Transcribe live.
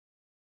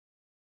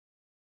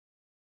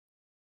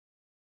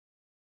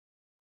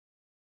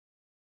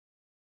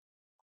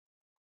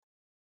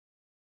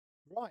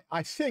Right,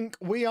 I think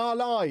we are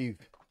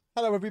live.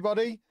 Hello,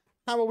 everybody.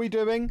 How are we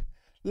doing?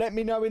 Let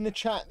me know in the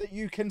chat that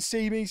you can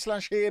see me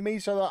 / hear me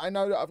so that I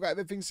know that I've got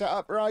everything set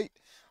up right.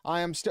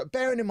 I am still,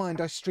 bearing in mind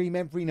I stream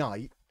every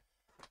night.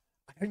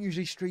 I don't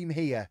usually stream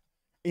here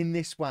in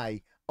this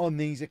way on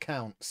these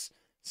accounts.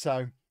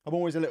 So I'm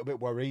always a little bit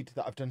worried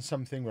that I've done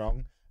something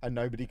wrong and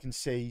nobody can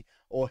see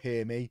or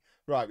hear me.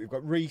 Right, we've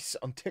got Reese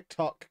on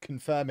TikTok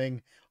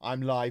confirming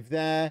I'm live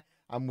there.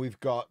 And we've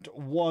got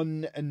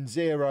 1 and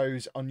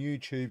 0s on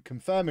YouTube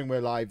confirming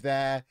we're live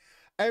there.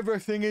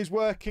 Everything is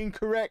working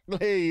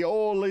correctly.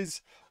 All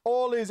is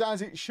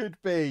as it should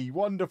be.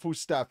 Wonderful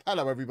stuff.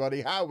 Hello,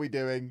 everybody. How are we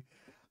doing?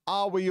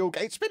 Are we all...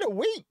 It's been a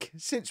week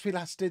since we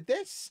last did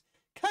this.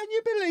 Can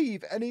you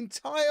believe an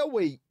entire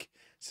week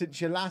since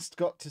you last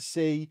got to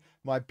see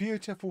my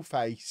beautiful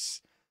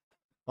face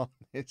on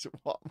this?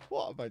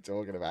 What am I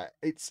talking about?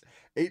 It's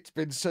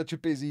been such a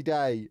busy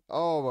day.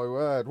 Oh my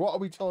word. What are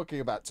we talking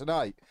about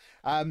tonight?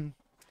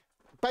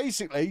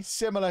 Basically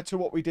similar to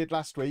what we did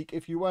last week.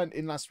 If you weren't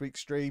in last week's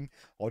stream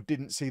or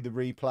didn't see the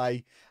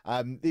replay,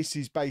 this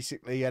is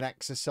basically an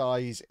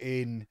exercise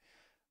in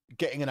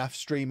getting enough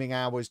streaming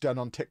hours done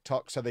on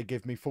TikTok so they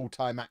give me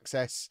full-time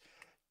access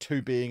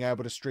to being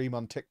able to stream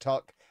on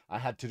TikTok. I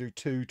had to do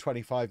 2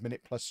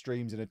 25-minute plus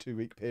streams in a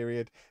 2-week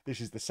period.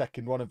 This is the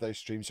second one of those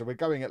streams, so we're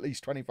going at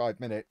least 25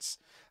 minutes.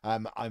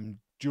 I'm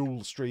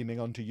dual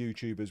streaming onto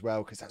YouTube as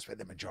well because that's where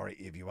the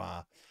majority of you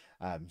are.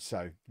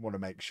 So want to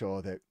make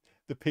sure that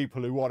the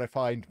people who want to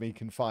find me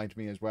can find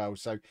me as well.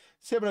 So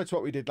similar to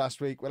what we did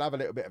last week, we'll have a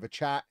little bit of a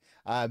chat,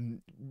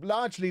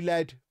 largely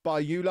led by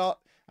you lot.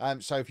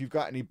 So if you've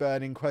got any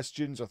burning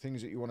questions or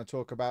things that you want to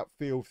talk about,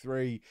 feel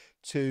free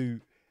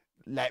to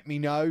let me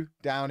know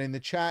down in the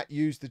chat.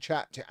 Use the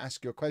chat to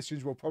ask your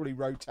questions. We'll probably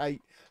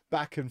rotate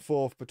back and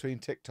forth between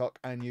TikTok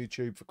and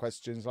YouTube for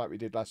questions like we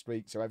did last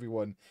week, so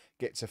everyone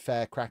gets a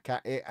fair crack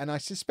at it. And I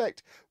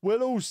suspect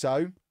we'll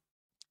also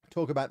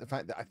talk about the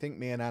fact that I think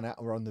me and Anna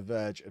are on the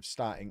verge of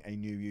starting a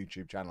new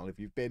YouTube channel. If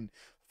you've been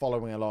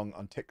following along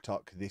on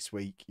TikTok this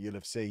week, you'll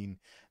have seen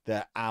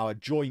that our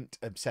joint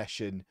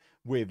obsession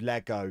with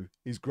Lego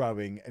is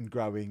growing and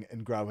growing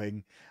and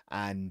growing.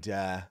 And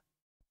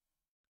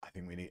I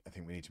think we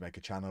need to make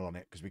a channel on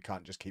it because we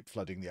can't just keep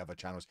flooding the other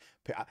channels.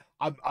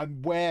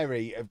 I'm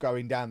wary of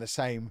going down the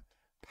same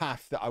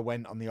path that I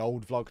went on the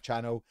old vlog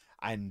channel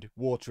and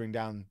watering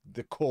down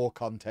the core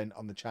content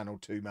on the channel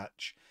too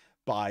much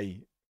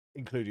by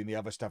including the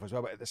other stuff as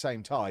well. But at the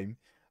same time,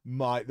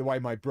 the way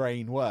my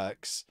brain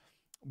works,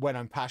 when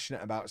I'm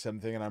passionate about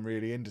something and I'm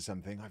really into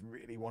something, I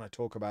really want to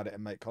talk about it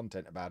and make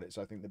content about it.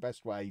 So I think the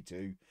best way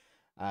to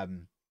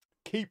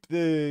keep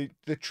the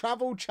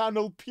travel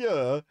channel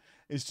pure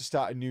is to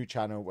start a new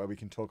channel where we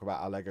can talk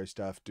about our Lego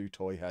stuff, do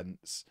toy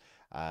hunts,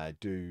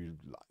 do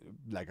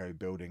Lego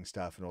building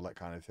stuff and all that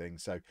kind of thing.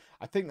 So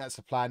I think that's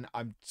the plan.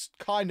 I'm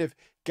kind of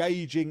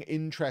gauging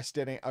interest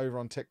in it over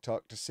on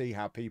TikTok to see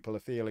how people are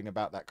feeling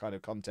about that kind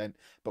of content.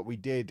 But we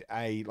did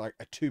a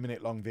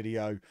 2-minute long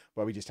video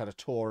where we just had a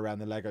tour around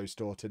the Lego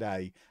store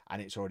today,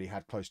 and it's already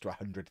had close to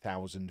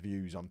 100,000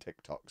 views on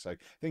TikTok. So I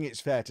think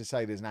it's fair to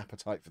say there's an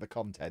appetite for the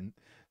content.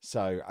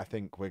 So I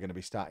think we're going to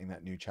be starting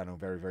that new channel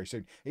very, very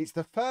soon. It's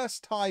the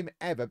first time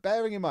ever,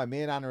 bearing in mind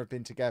me and Anna have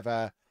been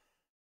together,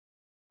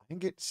 I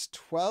think it's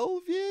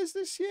 12 years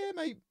this year,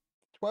 maybe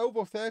 12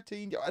 or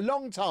 13, a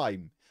long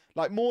time,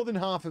 like more than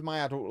half of my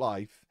adult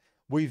life.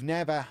 We've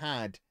never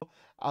had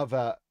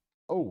other...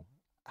 Oh,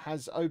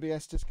 has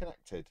OBS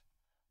disconnected?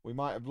 We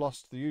might have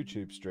lost the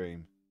YouTube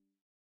stream.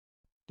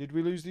 Did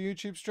we lose the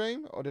YouTube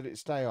stream or did it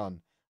stay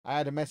on? I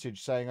had a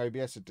message saying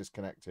OBS had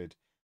disconnected,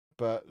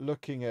 but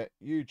looking at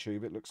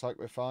YouTube, it looks like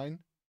we're fine.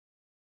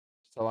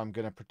 So I'm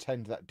going to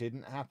pretend that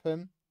didn't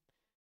happen.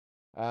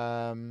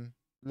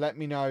 Let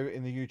me know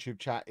in the YouTube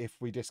chat if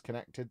we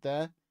disconnected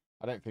there.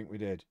 I don't think we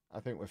did.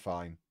 I think we're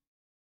fine.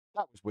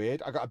 That was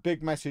weird. I got a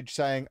big message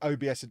saying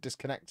OBS had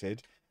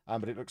disconnected,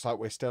 but it looks like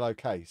we're still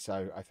okay.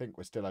 So I think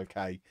we're still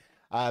okay.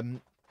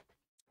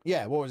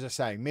 Yeah, what was I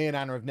saying? Me and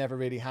Anna have never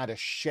really had a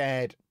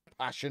shared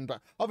passion, but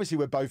obviously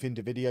we're both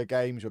into video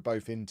games. We're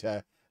both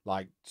into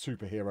like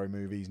superhero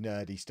movies,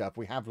 nerdy stuff.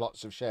 We have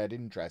lots of shared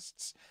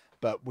interests,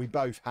 but we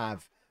both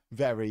have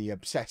very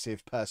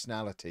obsessive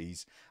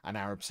personalities, and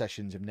our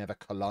obsessions have never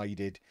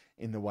collided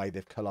in the way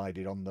they've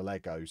collided on the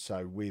Lego.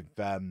 So we've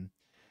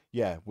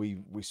yeah,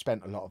 we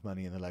spent a lot of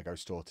money in the Lego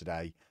store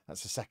today.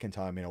 That's the second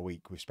time in a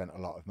week we've spent a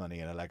lot of money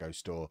in a Lego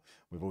store.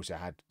 We've also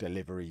had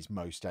deliveries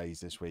most days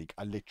this week.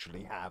 I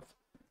literally have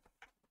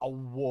a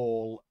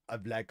wall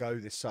of Lego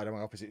this side of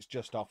my office. It's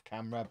just off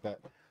camera, but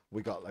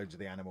we got loads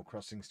of the Animal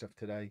Crossing stuff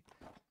today.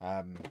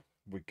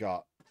 We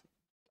got,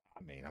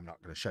 I mean, I'm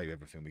not going to show you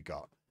everything we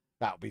got.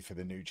 That'll be for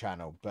the new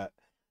channel, but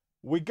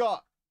we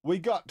got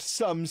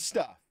some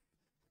stuff.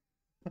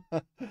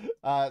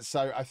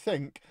 So I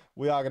think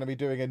we are going to be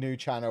doing a new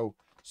channel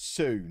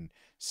soon.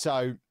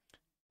 So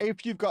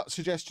if you've got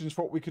suggestions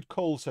for what we could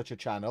call such a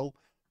channel,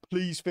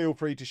 please feel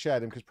free to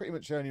share them, because pretty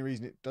much the only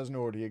reason it doesn't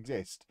already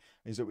exist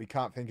is that we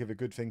can't think of a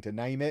good thing to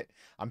name it.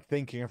 I'm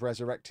thinking of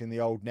resurrecting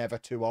the old Never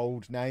Too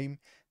Old name.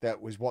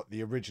 that was what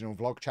the original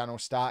vlog channel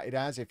started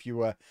as. If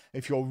you're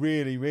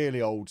really,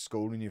 really old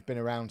school and you've been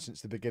around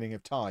since the beginning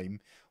of time,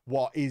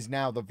 what is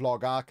now the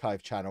Vlog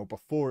Archive channel,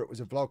 before it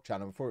was a vlog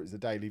channel, before it was the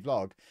daily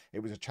vlog, it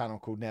was a channel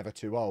called Never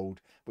Too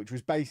Old, which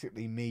was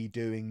basically me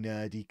doing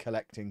nerdy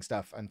collecting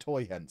stuff and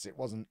toy hunts. It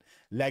wasn't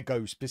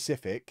Lego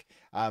specific,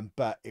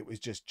 but it was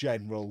just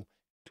general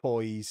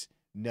toys,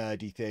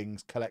 nerdy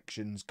things,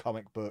 collections,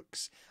 comic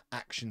books,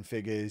 action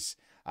figures.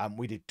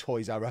 We did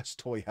Toys R Us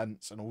toy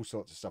hunts and all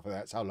sorts of stuff like that.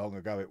 That's how long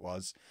ago it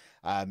was.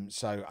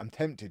 So I'm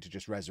tempted to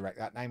just resurrect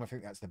that name. I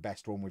think that's the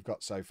best one we've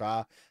got so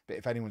far. But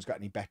if anyone's got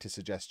any better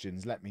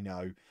suggestions, let me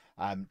know.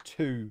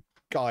 Two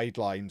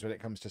guidelines when it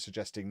comes to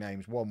suggesting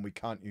names. One, we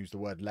can't use the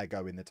word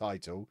Lego in the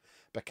title,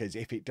 because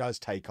if it does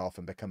take off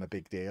and become a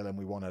big deal and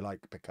we want to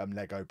like become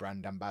Lego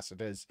brand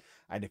ambassadors,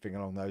 anything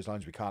along those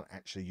lines, we can't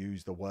actually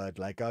use the word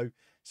Lego.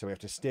 So we have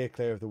to steer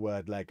clear of the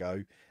word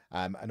Lego.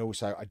 And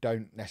also, I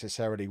don't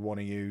necessarily want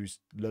to use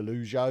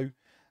Lelujo,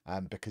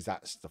 because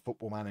that's the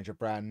Football Manager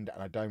brand,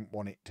 and I don't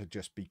want it to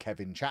just be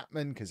Kevin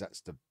Chapman, because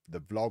that's the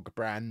vlog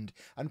brand.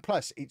 And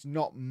plus, it's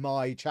not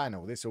my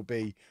channel. This will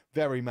be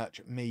very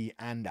much me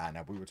and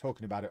Anna. We were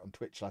talking about it on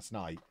Twitch last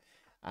night,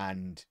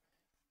 and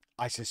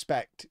I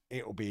suspect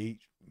it'll be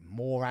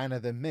more Anna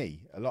than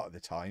me a lot of the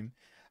time.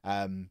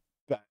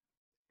 But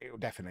it'll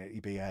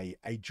definitely be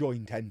a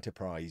joint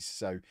enterprise.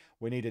 So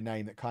we need a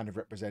name that kind of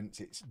represents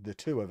it's the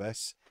two of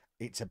us.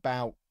 It's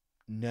about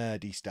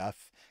nerdy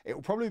stuff. It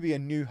will probably be a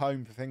new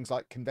home for things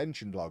like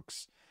convention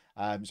vlogs.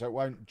 So it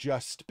won't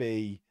just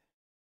be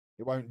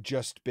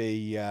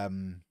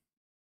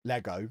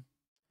Lego.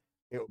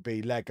 It'll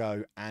be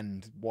Lego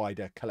and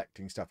wider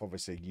collecting stuff.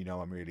 Obviously, you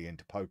know I'm really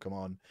into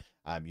Pokemon.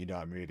 You know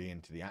I'm really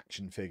into the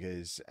action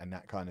figures and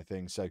that kind of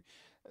thing. So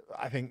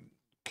I think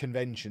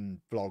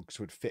convention vlogs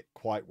would fit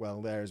quite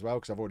well there as well,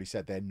 because I've already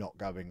said they're not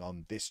going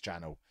on this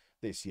channel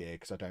this year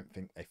because I don't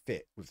think they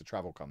fit with the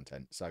travel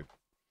content. So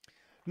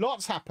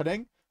lots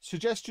happening.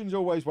 Suggestions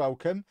always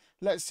welcome.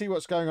 Let's see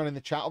what's going on in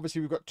the chat.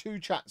 Obviously, we've got two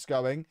chats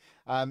going.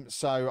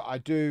 So I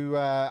do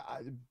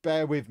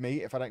bear with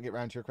me if I don't get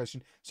around to your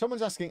question.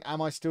 Someone's asking,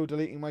 am I still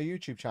deleting my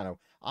YouTube channel?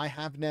 I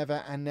have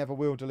never and never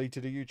will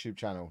deleted a YouTube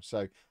channel.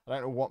 So I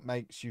don't know what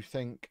makes you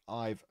think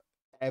I've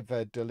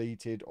ever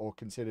deleted or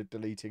considered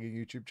deleting a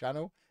YouTube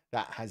channel.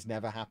 That has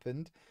never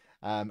happened,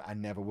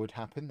 and never would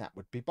happen. That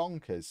would be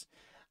bonkers.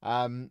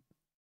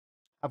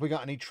 Have we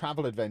got any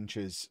travel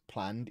adventures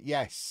planned?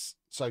 Yes.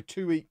 So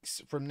 2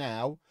 weeks from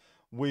now,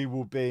 we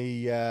will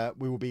be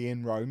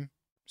in Rome.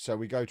 So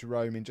we go to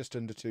Rome in just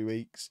under 2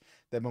 weeks.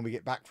 Then when we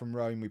get back from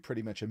Rome, we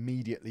pretty much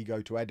immediately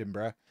go to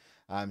Edinburgh.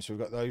 So we've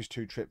got those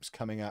two trips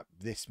coming up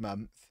this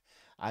month.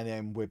 And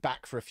then we're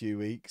back for a few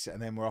weeks.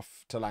 And then we're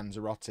off to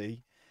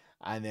Lanzarote.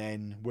 And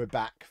then we're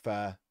back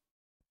for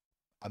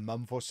a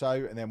month or so.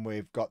 And then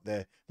we've got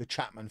the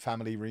Chapman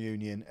family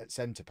reunion at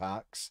Center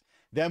Parcs.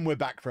 Then we're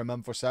back for a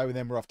month or so. And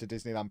then we're off to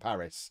Disneyland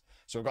Paris.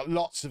 So we've got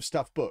lots of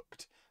stuff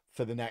booked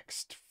for the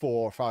next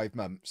 4 or 5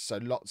 months. So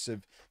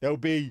there will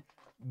be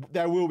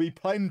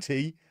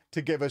plenty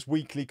to give us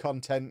weekly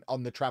content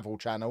on the travel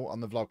channel, on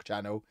the vlog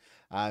channel.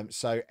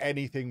 So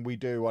anything we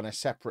do on a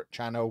separate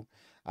channel,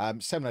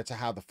 similar to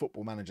how the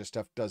Football Manager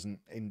stuff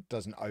doesn't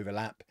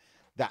overlap,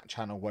 that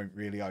channel won't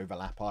really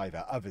overlap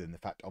either, other than the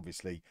fact,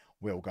 obviously,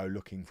 we'll go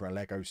looking for a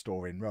Lego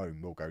store in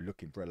Rome, we'll go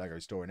looking for a Lego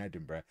store in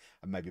Edinburgh,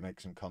 and maybe make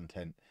some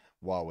content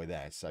while we're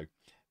there. So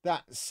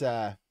that's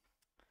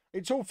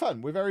it's all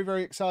fun. We're very,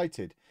 very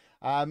excited.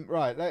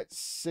 Right, let's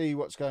see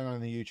what's going on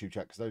in the YouTube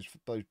chat, because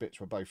those bits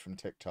were both from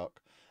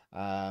TikTok.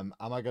 Am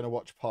I going to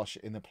watch Posh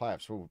in the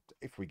playoffs? Well,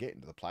 if we get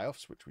into the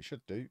playoffs, which we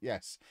should do,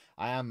 yes,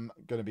 I am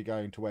going to be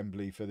going to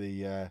Wembley for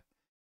the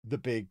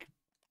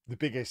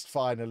biggest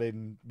final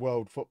in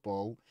world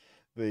football,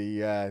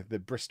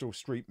 the Bristol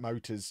Street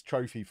Motors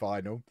Trophy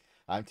final.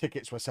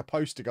 Tickets were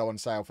supposed to go on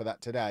sale for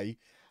that today,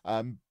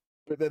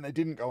 but then they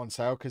didn't go on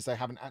sale because they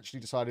haven't actually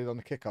decided on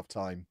the kickoff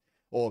time.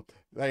 Or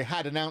they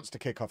had announced a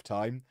kickoff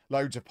time.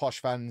 Loads of Posh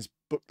fans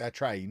booked their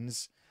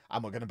trains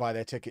and were going to buy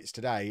their tickets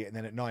today. And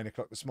then at 9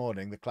 o'clock this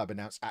morning, the club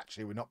announced,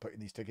 actually, we're not putting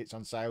these tickets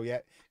on sale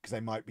yet because they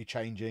might be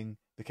changing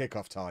the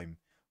kickoff time,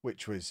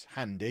 which was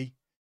handy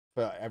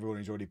for everyone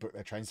who's already booked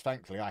their trains.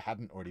 Thankfully, I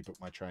hadn't already booked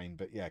my train,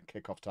 but yeah,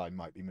 kickoff time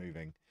might be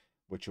moving,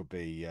 which will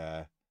be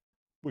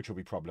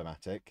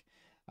problematic.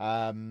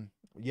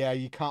 Yeah,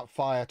 you can't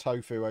fire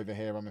tofu over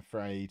here, I'm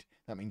afraid.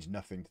 That means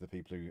nothing to the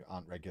people who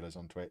aren't regulars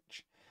on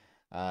Twitch.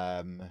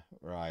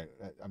 Right,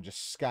 I'm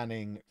just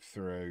scanning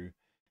through.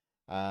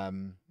 A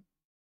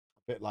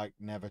bit like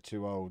Never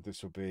Too Old.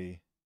 This will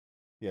be,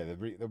 yeah, the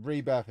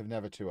rebirth of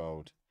Never Too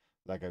Old.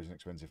 Lego's an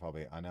expensive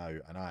hobby, I know,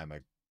 and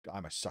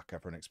I'm a sucker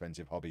for an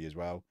expensive hobby as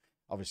well.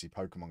 Obviously,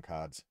 Pokemon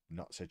cards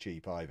not so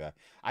cheap either.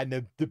 And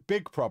the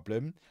big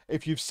problem,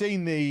 if you've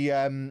seen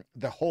the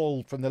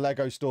haul from the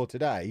Lego store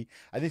today,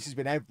 and this has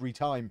been every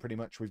time pretty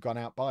much we've gone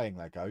out buying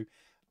Lego,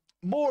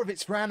 more of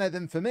it's for Anna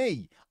than for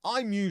me.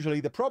 I'm usually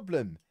the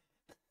problem.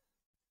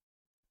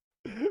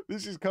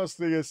 This is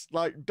costing us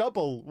like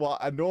double what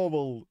a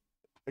normal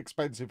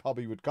expensive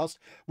hobby would cost.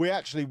 We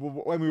actually,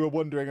 when we were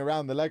wandering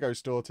around the Lego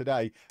store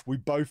today, we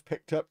both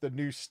picked up the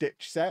new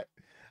Stitch set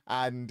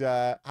and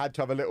had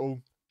to have a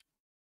little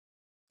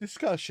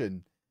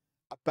discussion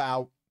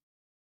about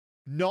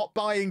not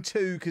buying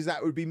two because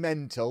that would be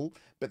mental,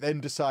 but then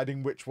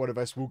deciding which one of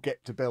us will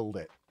get to build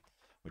it,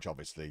 which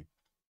obviously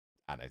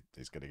Anna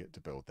is going to get to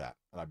build that,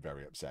 and I'm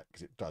very upset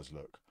because it does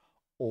look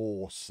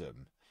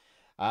awesome.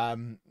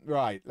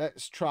 Right,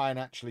 let's try and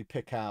actually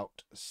pick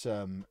out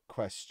some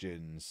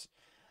questions.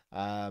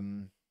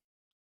 I'm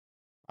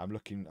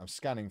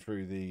scanning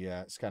through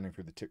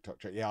the TikTok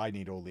chat. Yeah, I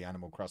need all the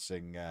Animal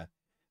Crossing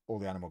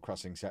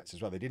sets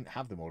as well. They didn't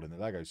have them all in the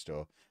Lego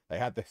store. They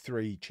had the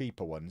 3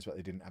 cheaper ones, but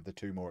they didn't have the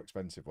 2 more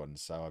expensive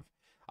ones. So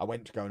I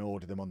went to go and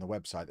order them on the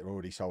website. They're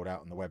already sold out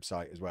on the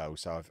website as well.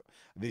 So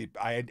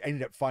I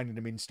ended up finding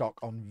them in stock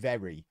on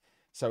Very.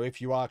 So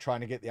if you are trying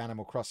to get the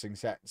Animal Crossing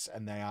sets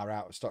and they are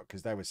out of stock,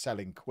 because they were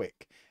selling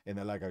quick in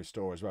the Lego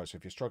store as well. So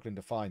if you're struggling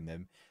to find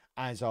them,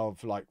 as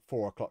of like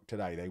 4 o'clock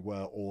today, they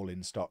were all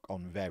in stock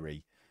on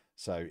Very.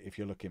 So if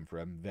you're looking for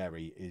them,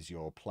 Very is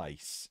your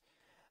place.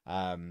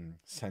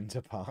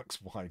 Center Parks,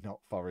 why not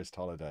Forest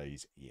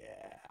Holidays?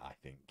 Yeah, I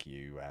think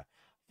you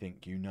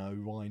know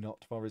why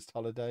not Forest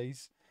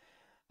Holidays.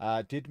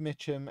 Did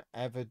Mitchum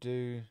ever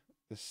do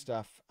the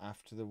stuff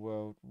after the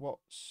world? What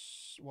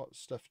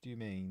stuff do you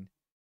mean?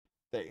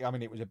 I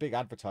mean, it was a big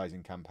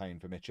advertising campaign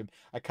for Mitchum.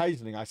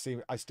 Occasionally, I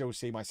still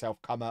see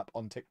myself come up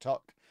on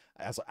TikTok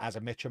as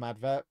a Mitchum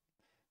advert.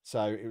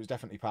 So it was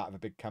definitely part of a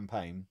big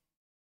campaign.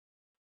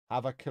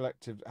 Have we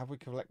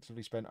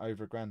collectively spent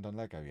over £1,000 on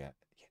Lego yet?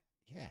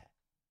 Yeah.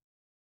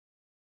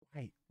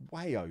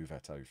 Way over,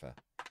 Topher.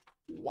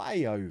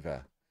 Way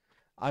over.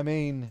 I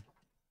mean,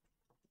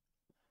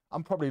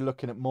 I'm probably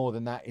looking at more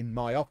than that in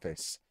my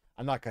office.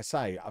 And like I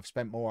say, I've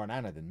spent more on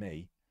Anna than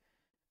me.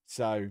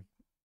 So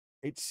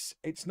it's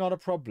not a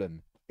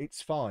problem.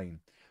 It's fine.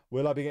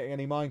 Will I be getting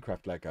any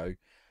Minecraft Lego?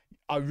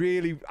 I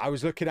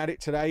was looking at it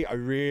today. I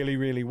really,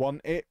 really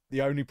want it.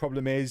 The only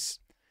problem is,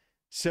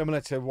 similar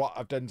to what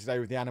I've done today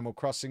with the Animal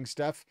Crossing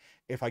stuff,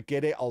 if I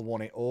get it, I'll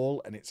want it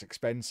all, and it's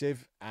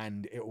expensive,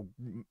 and it'll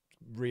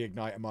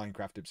reignite a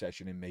Minecraft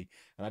obsession in me,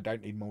 and I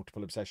don't need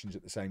multiple obsessions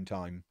at the same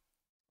time.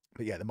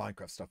 But yeah, the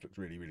Minecraft stuff looks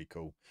really, really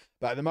cool.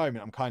 But at the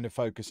moment, I'm kind of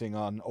focusing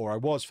on, or I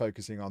was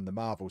focusing on, the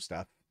Marvel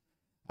stuff.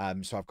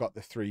 So I've got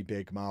the 3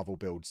 big Marvel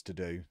builds to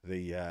do: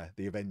 the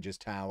Avengers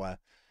Tower,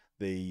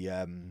 the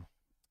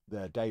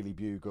Daily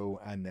Bugle,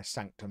 and the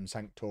Sanctum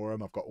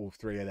Sanctorum. I've got all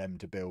 3 of them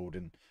to build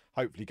and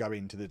hopefully go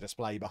into the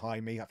display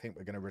behind me. I think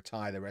we're going to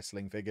retire the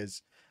wrestling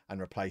figures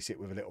and replace it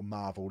with a little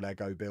Marvel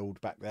Lego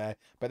build back there.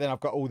 But then I've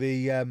got all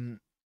the Animal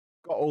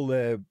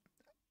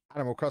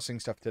Crossing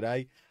stuff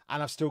today,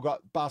 and I've still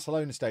got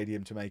Barcelona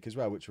Stadium to make as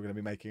well, which we're going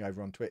to be making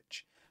over on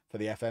Twitch for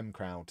the FM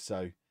crowd.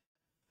 So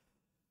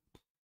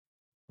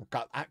I've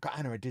got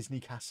Anna a Disney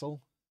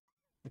castle.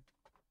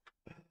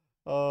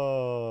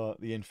 Oh,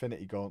 the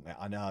Infinity Gauntlet.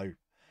 I know.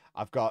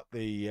 I've got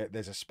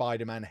there's a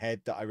Spider-Man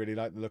head that I really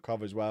like the look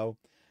of as well.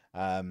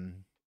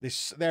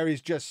 There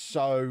is just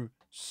so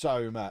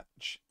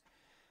much.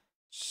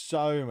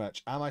 So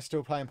much. Am I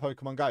still playing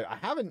Pokemon Go? I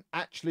haven't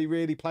actually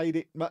really played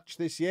it much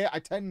this year. I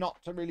tend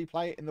not to really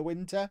play it in the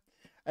winter.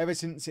 Ever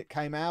since it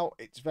came out,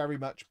 it's very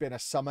much been a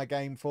summer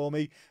game for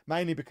me.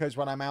 Mainly because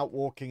when I'm out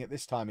walking at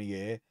this time of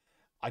year,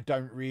 I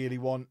don't really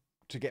want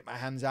to get my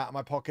hands out of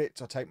my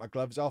pockets or take my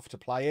gloves off to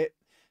play it.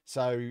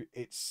 So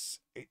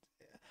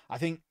I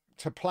think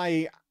to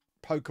play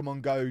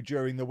Pokemon Go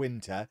during the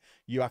winter,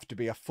 you have to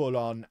be a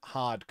full-on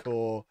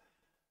hardcore,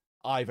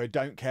 either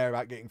don't care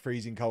about getting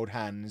freezing cold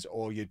hands,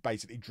 or you're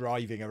basically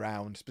driving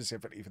around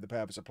specifically for the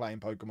purpose of playing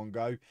Pokemon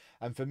Go.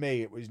 And for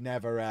me, it was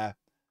never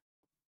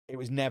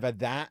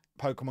that.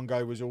 Pokemon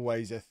Go was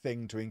always a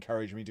thing to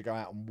encourage me to go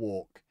out and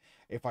walk.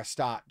 If I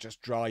start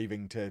just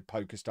driving to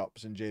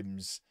Pokestops and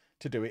gyms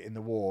to do it in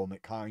the warm,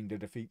 it kind of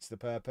defeats the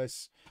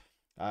purpose.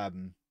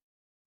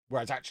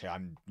 Whereas actually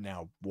I'm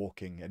now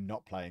walking and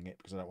not playing it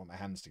because I don't want my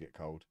hands to get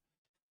cold.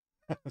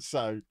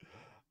 So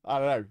I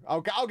don't know.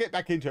 I'll get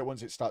back into it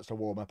once it starts to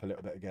warm up a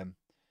little bit again.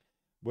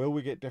 Will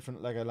we get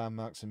different Lego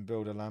landmarks and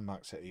build a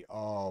landmark city?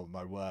 Oh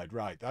my word!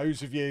 Right,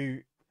 those of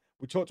you,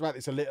 we talked about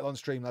this a little on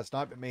stream last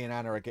night, but me and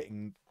Anna are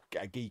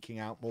geeking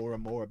out more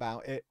and more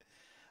about it.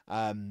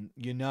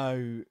 You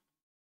know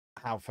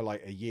how for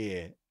like a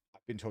year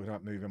I've been talking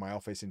about moving my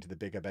office into the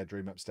bigger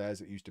bedroom upstairs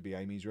that used to be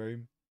Amy's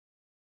room.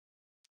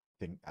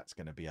 I think that's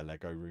going to be a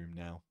Lego room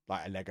now,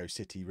 like a Lego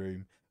City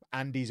room.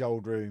 Andy's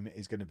old room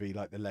is going to be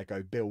like the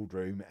Lego build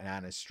room, and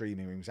Anna's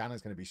streaming rooms.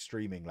 Anna's going to be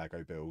streaming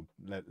Lego build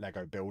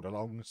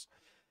alongs,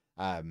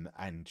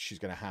 and she's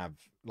going to have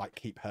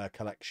keep her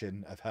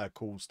collection of her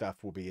cool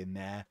stuff will be in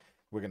there.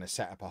 We're going to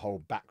set up a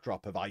whole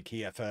backdrop of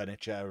IKEA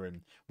furniture,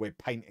 and we're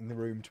painting the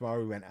room tomorrow.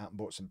 We went out and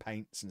bought some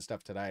paints and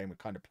stuff today, and we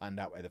kind of planned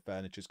out where the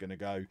furniture's going to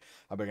go.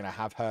 And we're going to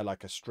have her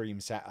like a stream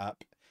set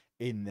up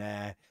in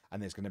there, and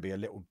there's going to be a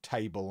little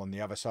table on the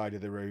other side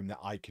of the room that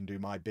I can do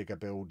my bigger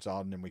builds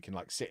on, and we can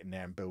sit in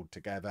there and build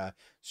together,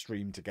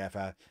 stream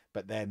together.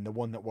 But then the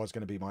one that was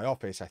going to be my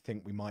office, I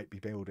think we might be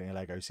building a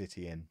Lego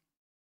City in.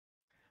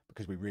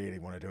 because we really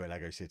want to do a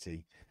Lego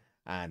City,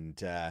 and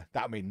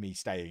that'll mean me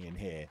staying in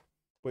here,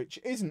 which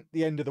isn't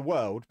the end of the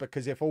world,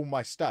 because if all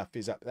my stuff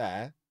is up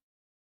there,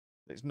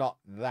 it's not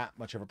that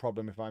much of a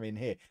problem if I'm in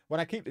here. When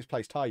I keep this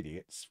place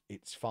tidy,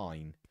 it's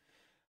fine.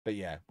 But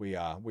yeah, we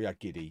are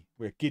giddy.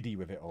 We're giddy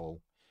with it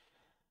all.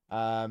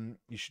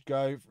 You should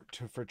go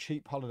for a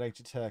cheap holiday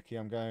to Turkey.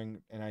 I'm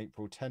going in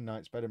April. 10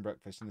 nights, bed and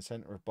breakfast in the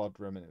centre of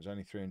Bodrum, and it was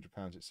only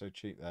 £300. It's so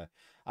cheap there.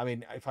 I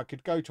mean, if I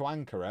could go to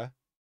Ankara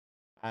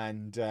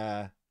and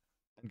go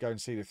and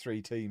see the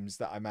 3 teams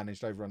that I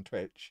managed over on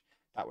Twitch,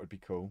 that would be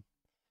cool.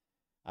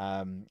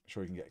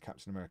 Sure, we can get a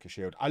Captain America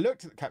shield. I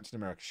looked at the Captain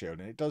America shield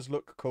and it does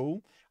look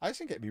cool. I just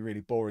think it'd be really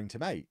boring to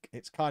make.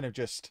 It's kind of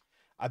just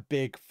a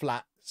big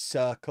flat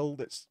circle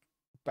that's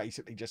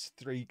basically just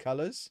 3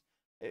 colours.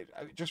 It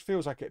just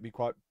feels like it'd be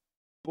quite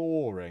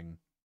boring.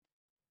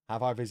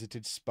 Have I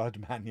visited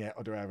Spudman yet,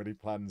 or do I have any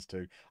plans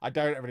to? I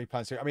don't have any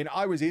plans to. I mean,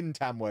 I was in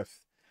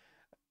Tamworth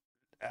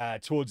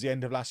towards the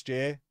end of last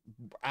year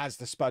as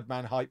the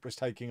Spudman hype was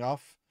taking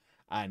off,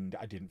 and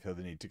I didn't feel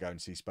the need to go and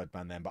see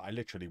Spudman then, but I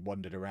literally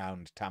wandered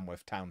around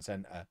Tamworth town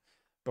centre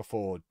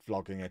before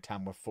vlogging a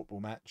Tamworth football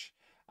match,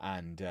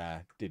 and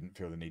didn't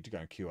feel the need to go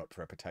and queue up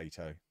for a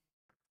potato.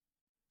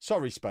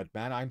 Sorry,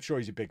 Spudman. I'm sure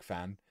he's a big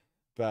fan.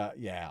 But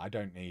yeah, I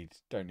don't need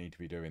to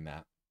be doing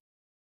that.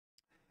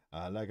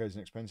 Lego's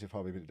an expensive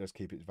hobby, but it does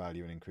keep its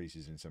value and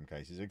increases in some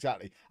cases.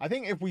 Exactly. I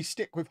think if we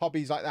stick with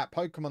hobbies like that,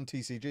 Pokemon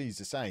TCG is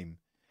the same.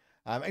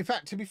 In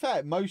fact, to be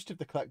fair, most of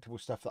the collectible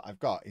stuff that I've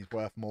got is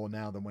worth more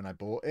now than when I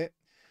bought it.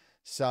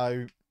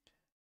 So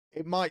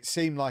it might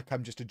seem like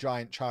I'm just a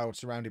giant child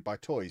surrounded by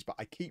toys, but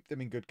I keep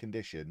them in good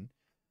condition.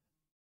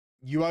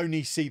 You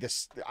only see the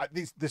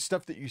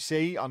stuff that you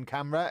see on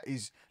camera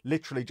is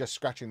literally just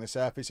scratching the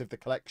surface of the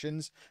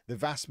collections. The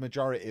vast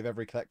majority of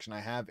every collection I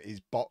have is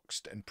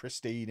boxed and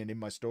pristine and in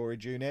my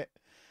storage unit,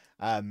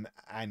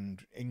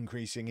 and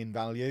increasing in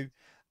value.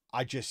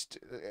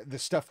 The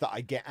stuff that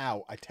I get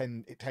out,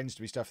 it tends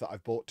to be stuff that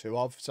I've bought 2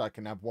 of, so I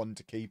can have one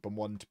to keep and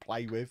one to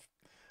play with,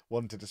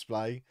 one to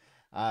display.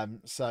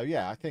 So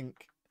yeah, I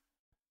think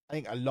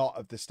a lot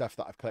of the stuff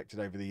that I've collected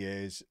over the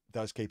years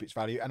does keep its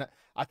value. And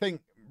I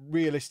think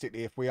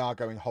realistically, if we are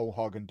going whole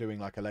hog and doing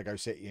like a Lego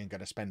City and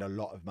going to spend a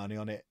lot of money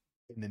on it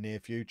in the near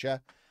future,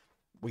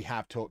 we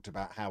have talked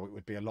about how it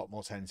would be a lot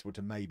more sensible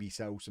to maybe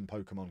sell some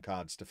Pokemon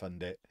cards to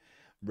fund it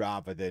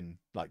rather than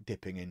like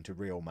dipping into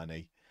real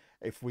money.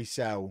 If we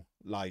sell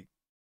like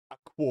a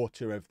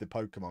quarter of the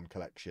Pokemon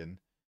collection,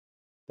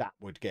 that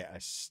would get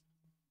us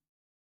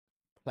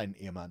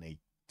plenty of money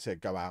to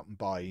go out and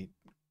buy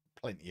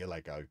plenty of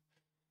Lego.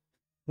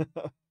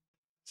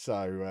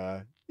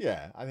 So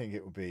yeah, I think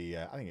it will be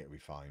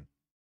fine.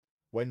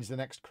 When's the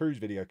next cruise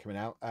video coming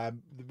out? I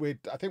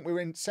think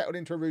we're settled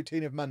into a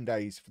routine of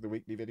Mondays for the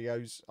weekly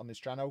videos on this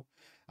channel.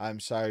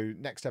 So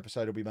next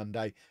episode will be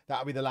Monday.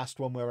 That'll be the last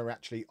one where we're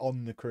actually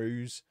on the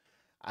cruise,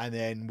 and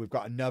then we've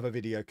got another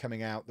video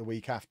coming out the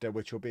week after,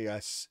 which will be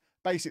us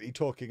basically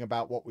talking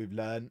about what we've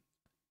learned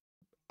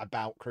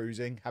about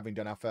cruising, having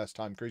done our first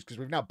time cruise, because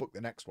we've now booked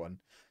the next one.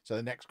 So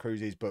the next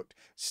cruise is booked.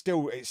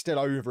 It's still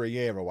over a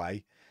year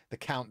away. The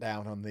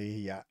countdown on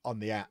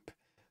the app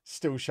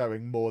still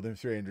showing more than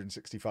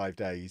 365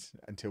 days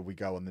until we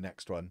go on the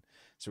next one.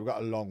 So we've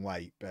got a long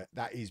wait, but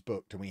that is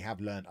booked and we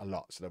have learned a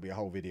lot. So there'll be a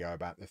whole video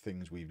about the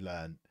things we've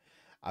learned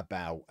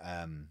about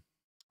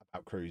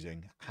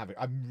cruising.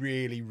 I'm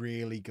really,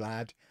 really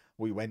glad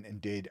we went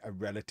and did a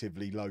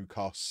relatively low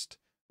cost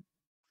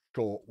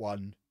short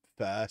one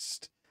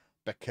first,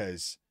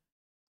 because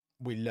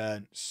we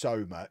learned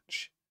so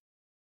much,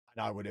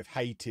 and I would have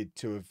hated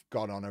to have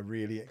gone on a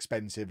really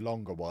expensive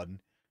longer one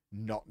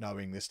not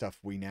knowing the stuff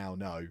we now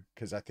know,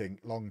 because I think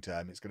long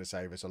term it's going to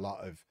save us a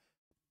lot of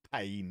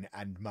pain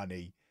and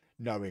money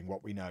knowing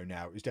what we know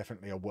now. It was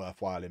definitely a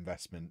worthwhile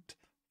investment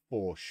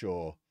for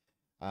sure.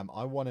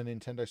 I won a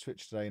Nintendo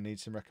Switch today and need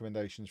some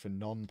recommendations for a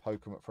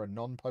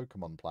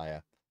non-Pokemon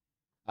player.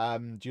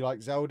 Do you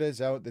like Zelda?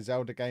 The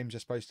Zelda games are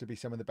supposed to be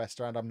some of the best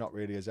around. I'm not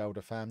really a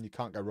Zelda fan. You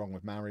can't go wrong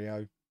with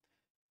Mario.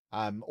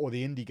 Or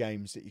the indie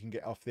games that you can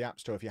get off the App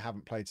Store if you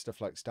haven't played stuff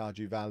like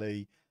Stardew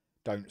Valley,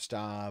 Don't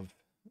Starve,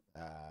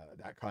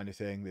 that kind of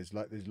thing. There's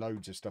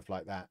loads of stuff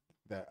like that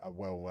that are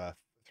well worth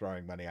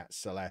throwing money at.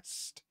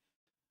 Celeste.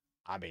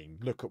 I mean,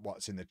 look at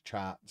what's in the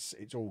charts.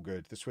 It's all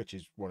good. The Switch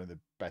is one of the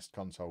best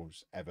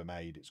consoles ever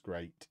made. It's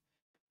great.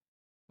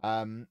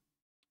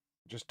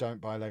 Just don't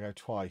buy Lego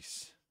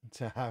twice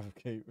to have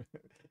keep.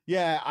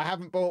 Yeah, we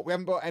haven't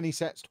bought any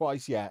sets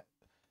twice yet.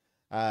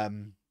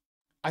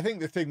 I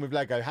think the thing with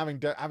Lego,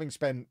 having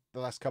spent the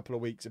last couple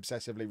of weeks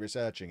obsessively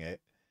researching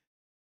it,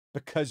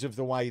 because of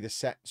the way the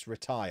sets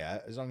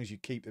retire, as long as you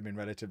keep them in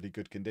relatively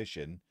good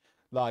condition,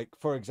 like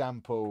for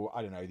example,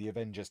 I don't know, the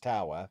Avengers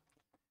Tower.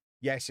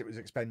 Yes, it was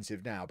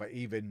expensive now, but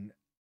even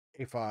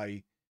if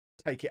I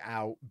take it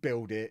out,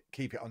 build it,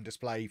 keep it on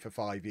display for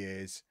 5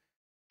 years,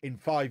 in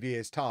 5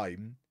 years'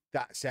 time,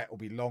 that set will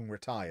be long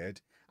retired,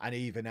 and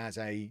even as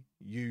a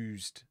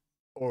used,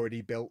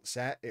 already built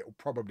set, it will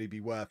probably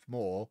be worth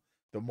more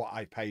than what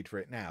I paid for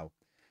it now.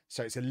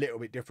 So it's a little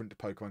bit different to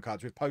Pokemon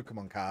cards. With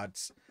Pokemon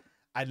cards,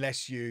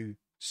 unless you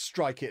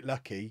strike it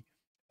lucky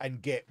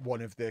and get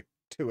one of the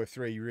 2 or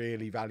 3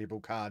 really valuable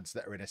cards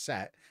that are in a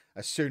set,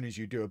 as soon as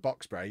you do a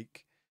box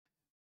break,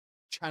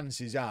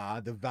 chances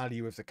are the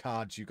value of the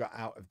cards you got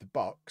out of the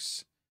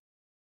box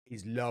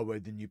is lower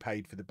than you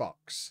paid for the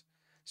box.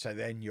 So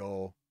then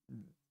you've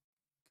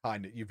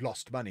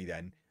lost money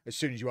then. As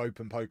soon as you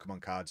open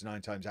Pokemon cards,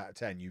 9 times out of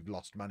 10, you've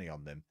lost money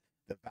on them.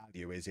 The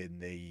value is in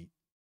the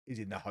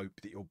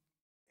hope that you'll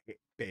hit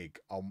big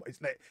on.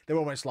 They're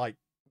almost like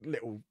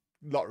little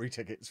lottery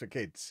tickets for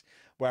kids.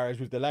 Whereas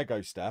with the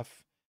Lego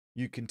stuff,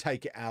 you can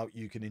take it out,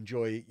 you can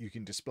enjoy it, you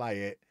can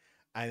display it,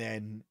 and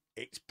then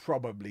it's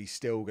probably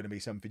still going to be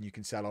something you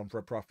can sell on for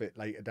a profit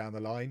later down the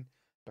line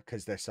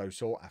because they're so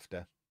sought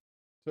after.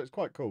 So it's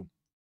quite cool.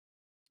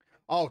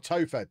 Oh,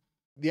 Topher,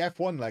 the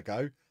F1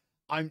 Lego.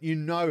 You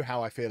know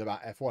how I feel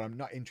about F1. I'm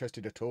not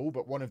interested at all.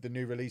 But one of the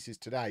new releases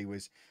today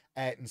was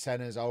Ayrton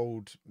Senna's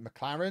old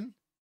McLaren,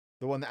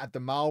 the one that had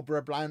the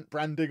Marlboro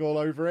branding all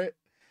over it.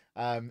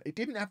 It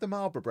didn't have the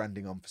Marlboro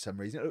branding on for some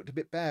reason. It looked a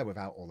bit bare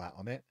without all that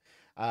on it.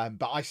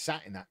 But I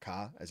sat in that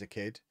car as a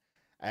kid,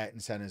 Ayrton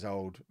Senna's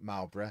old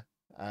Marlboro,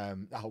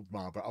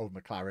 old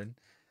McLaren,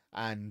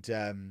 and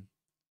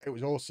it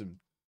was awesome.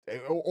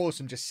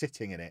 Awesome just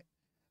sitting in it.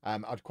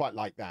 I'd quite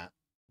like that.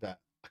 But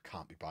I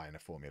can't be buying a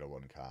Formula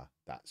One car.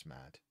 That's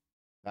mad.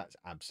 That's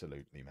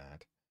absolutely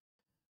mad.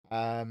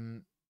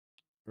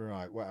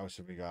 Right, what else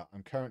have we got?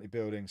 I'm currently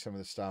building some of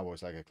the Star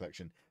Wars Lego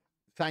collection.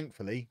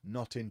 Thankfully,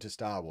 not into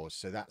Star Wars,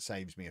 so that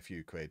saves me a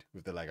few quid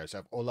with the Lego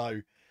stuff.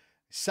 Although,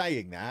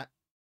 saying that,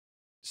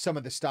 some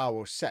of the Star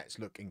Wars sets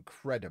look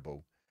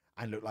incredible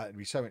and look like it'd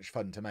be so much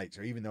fun to make.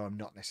 So even though I'm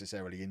not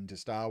necessarily into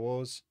Star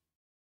Wars,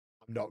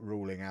 I'm not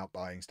ruling out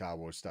buying Star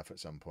Wars stuff at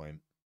some point.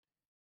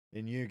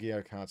 In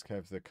Yu-Gi-Oh cards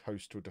have the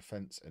Coastal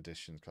Defense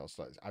Edition cost.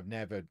 I've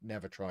never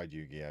tried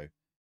Yu-Gi-Oh.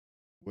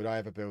 Would I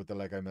ever build the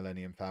Lego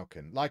Millennium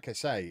Falcon? Like I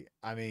say,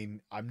 I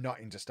mean, I'm not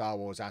into Star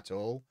Wars at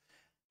all.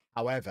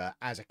 However,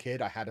 as a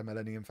kid, I had a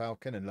Millennium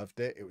Falcon and loved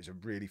it. It was a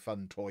really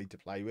fun toy to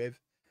play with.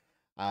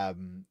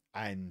 And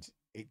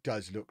it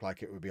does look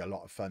like it would be a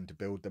lot of fun to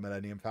build the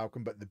Millennium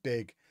Falcon, but the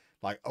big,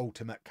 like,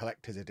 Ultimate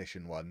Collector's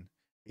Edition one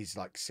is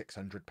like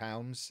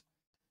 £600.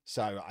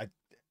 So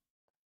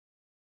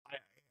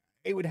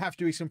it would have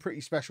to be some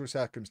pretty special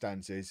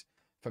circumstances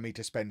for me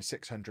to spend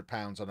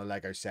 £600 on a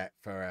Lego set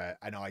for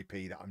an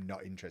IP that I'm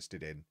not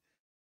interested in.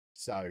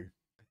 So,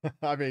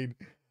 I mean,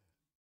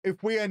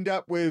 if we end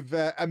up with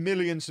 1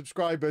 million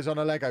subscribers on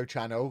a Lego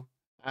channel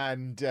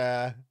and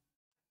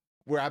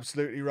we're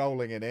absolutely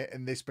rolling in it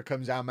and this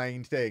becomes our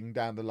main thing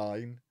down the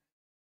line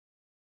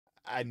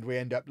and we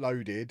end up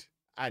loaded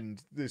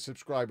and the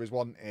subscribers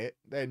want it,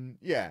 then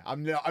yeah,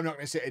 I'm not going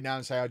to sit here now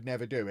and say I'd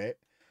never do it.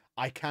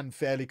 I can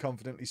fairly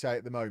confidently say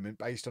at the moment,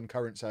 based on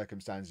current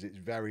circumstances, it's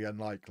very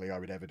unlikely I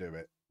would ever do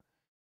it.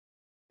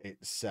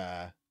 It's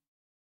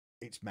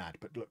mad,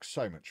 but looks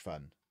so much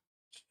fun.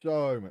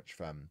 So much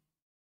fun.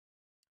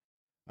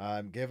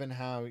 Given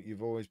how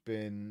you've always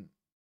been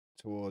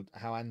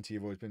how anti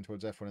you've always been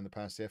towards F1 in the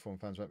past, the F1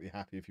 fans won't be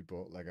happy if you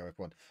bought Lego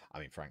F1. I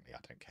mean, frankly, I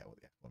don't care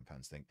what the F1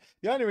 fans think.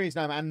 The only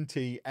reason I'm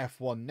anti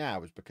F1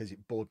 now is because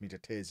it bored me to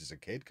tears as a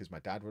kid because my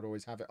dad would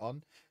always have it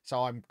on.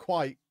 So I'm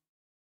quite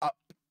up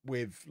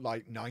with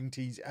like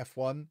 90s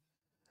F1.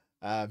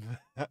 I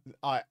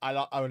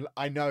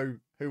know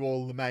who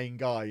all the main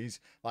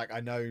guys, like I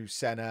know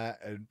Senna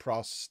and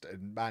Prost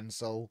and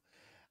Mansell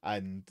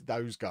and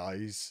those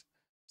guys.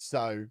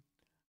 So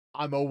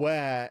I'm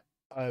aware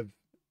of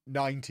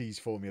 90s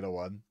Formula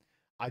One.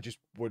 I just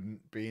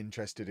wouldn't be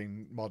interested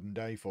in modern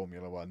day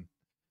Formula One.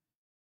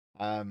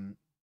 I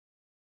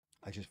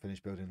just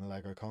finished building the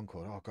Lego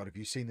Concorde. Oh God, have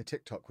you seen the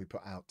TikTok we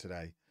put out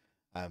today?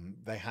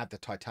 They had the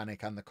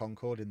Titanic and the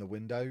Concorde in the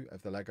window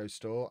of the Lego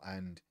store,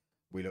 and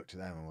we looked at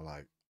them and were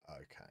like,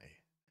 okay.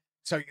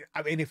 So,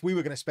 I mean, if we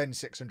were going to spend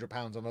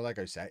 £600 on a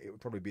Lego set, it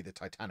would probably be the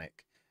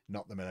Titanic,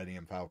 not the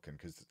Millennium Falcon,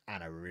 because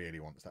Anna really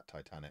wants that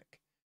Titanic.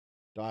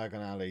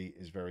 Diagon Alley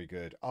is very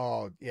good.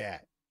 Oh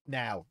yeah.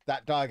 Now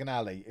that Diagon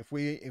Alley, if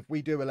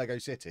we do a Lego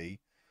City,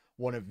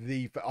 one of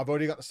the I've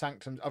already got the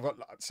Sanctum. I've got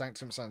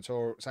Sanctum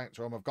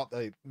Sanctorum. I've got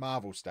the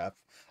Marvel stuff.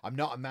 I'm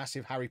not a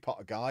massive Harry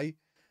Potter guy,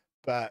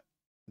 but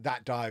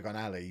that Diagon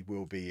Alley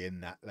will be in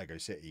that Lego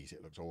Cities.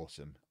 It looks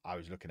awesome. I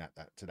was looking at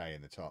that today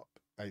in the shop,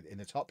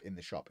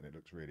 and it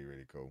looks really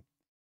really cool.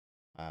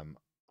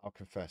 I'll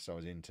confess I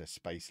was into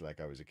space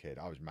Lego as a kid.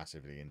 I was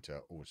massively into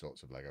all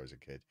sorts of Lego as a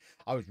kid.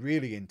 I was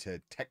really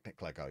into Technic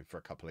Lego for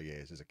a couple of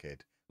years as a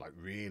kid, like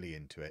really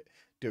into it,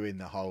 doing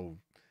the whole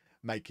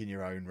making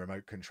your own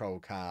remote control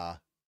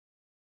car,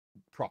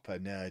 proper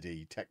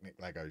nerdy Technic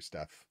Lego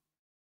stuff.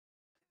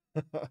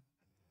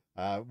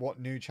 What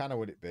new channel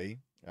would it be?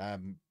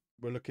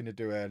 We're looking to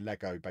do a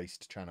Lego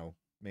based channel,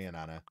 me and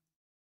Anna.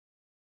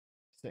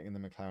 Sticking the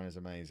McLaren is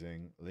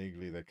amazing.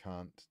 Legally, they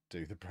can't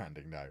do the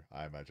branding. No,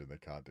 I imagine they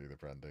can't do the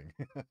branding.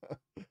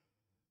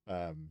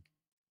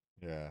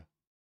 Yeah.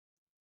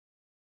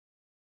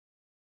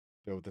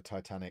 Build the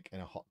Titanic in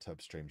a hot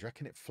tub stream. Do you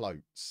reckon it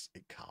floats?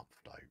 It can't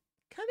float.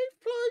 Can it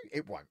float?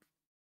 It won't.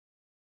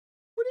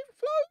 Would it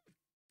float?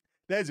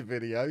 There's a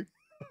video.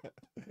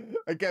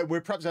 Again,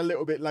 we're perhaps a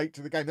little bit late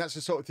to the game. That's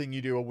the sort of thing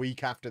you do a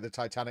week after the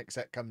Titanic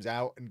set comes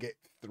out and get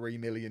 3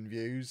 million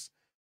views.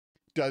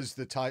 Does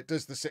the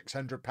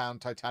 £600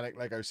 Titanic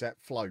Lego set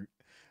float?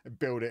 And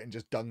build it and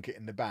just dunk it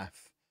in the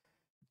bath.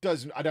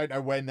 Doesn't. I don't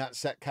know when that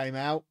set came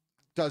out.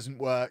 Doesn't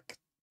work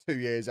 2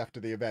 years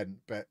after the event,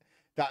 but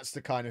that's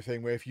the kind of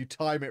thing where if you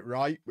time it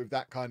right with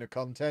that kind of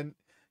content,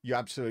 you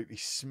absolutely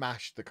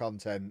smash the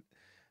content,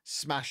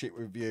 smash it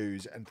with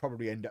views, and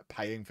probably end up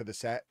paying for the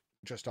set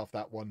just off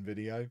that one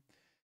video.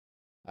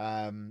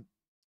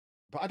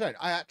 But I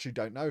actually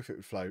don't know if it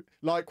would float.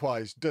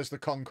 Likewise, does the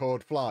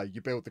Concorde fly?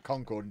 You build the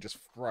Concorde and just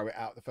throw it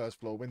out the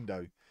first floor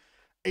window.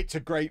 It's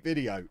a great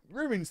video.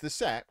 Ruins the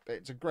set, but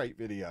it's a great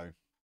video.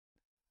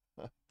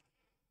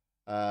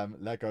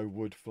 Lego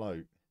would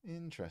float.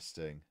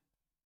 Interesting.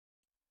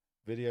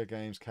 Video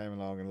games came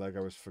along and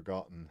Lego was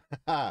forgotten.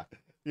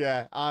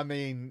 Yeah, I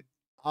mean,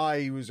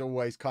 I was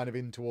always kind of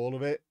into all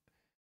of it.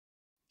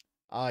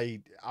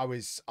 I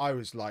was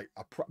like,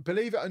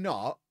 believe it or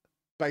not,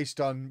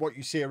 based on what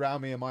you see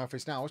around me in my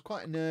office now, I was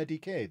quite a nerdy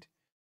kid.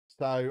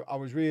 So I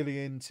was really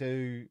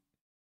into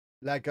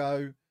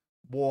Lego,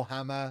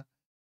 Warhammer,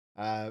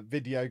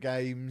 video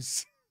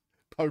games,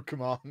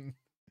 Pokemon.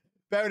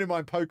 Bearing in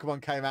mind,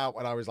 Pokemon came out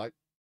when I was like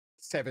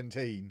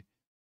 17.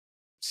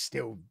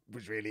 Still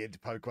was really into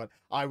Pokemon.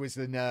 I was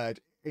the nerd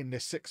in the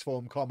sixth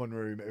form common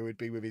room who would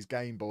be with his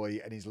Game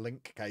Boy and his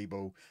link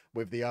cable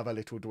with the other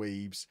little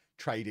dweebs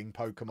trading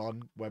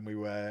Pokemon when we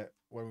were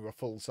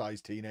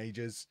full-size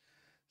teenagers.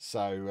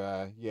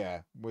 So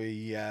yeah,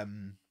 we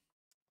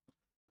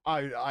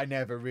I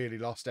never really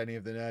lost any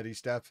of the nerdy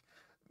stuff.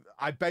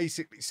 I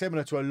basically,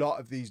 similar to a lot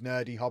of these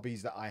nerdy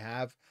hobbies that I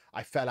have,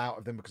 I fell out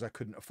of them because I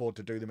couldn't afford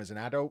to do them as an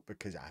adult.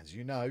 Because, as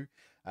you know,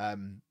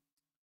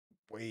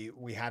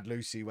 we had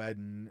Lucy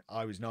when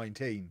I was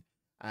 19,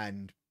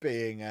 and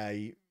being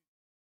a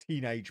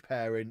teenage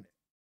parent,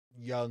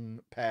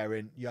 young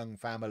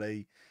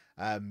family,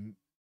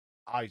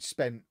 I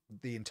spent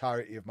the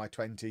entirety of my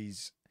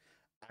 20s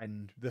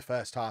and the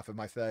first half of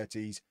my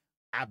 30s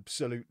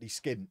absolutely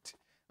skint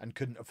and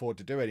couldn't afford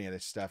to do any of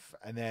this stuff.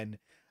 And then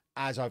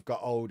as I've got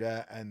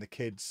older and the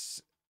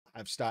kids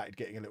have started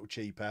getting a little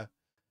cheaper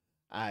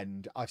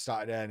and I've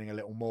started earning a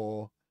little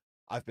more,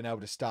 I've been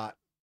able to start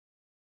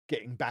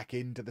getting back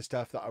into the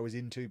stuff that I was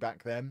into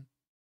back then.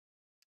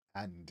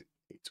 And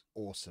it's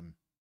awesome.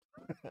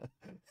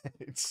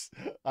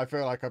 I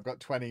feel like I've got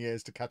 20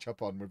 years to catch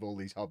up on with all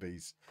these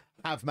hobbies.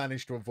 Have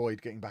managed to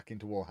avoid getting back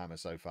into Warhammer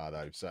so far,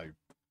 though. So,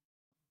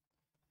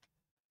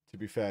 to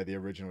be fair, the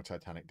original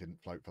Titanic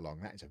didn't float for long.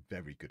 That is a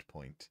very good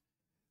point.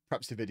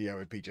 Perhaps the video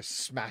would be just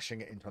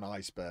smashing it into an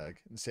iceberg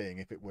and seeing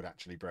if it would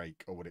actually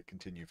break or would it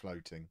continue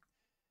floating.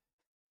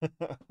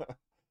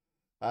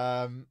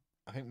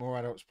 I think more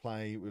adults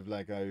play with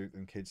Lego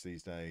than kids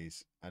these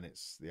days, and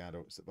it's the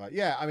adults that buy.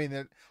 Yeah, I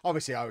mean,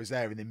 obviously I was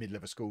there in the middle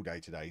of a school day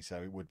today,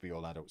 so it would be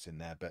all adults in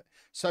there, but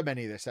so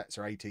many of the sets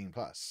are 18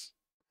 plus.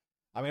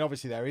 I mean,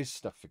 obviously there is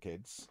stuff for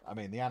kids. I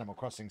mean, the Animal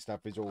Crossing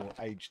stuff is all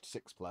aged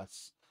 6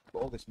 plus, but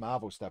all this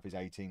Marvel stuff is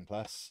 18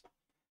 plus.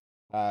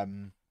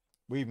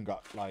 We even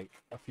got like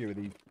a few of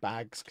these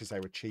bags because they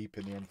were cheap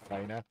in the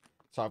Entertainer.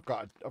 So I've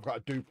got a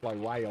Duplo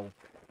whale.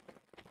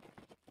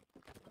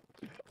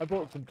 I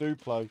bought some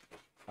Duplo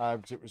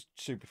because it was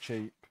super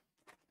cheap.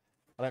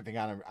 I don't think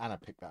Anna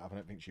picked that up. I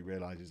don't think she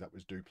realizes that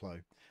was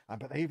Duplo.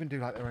 But they even do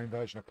like their own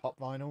version of pop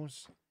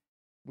vinyls,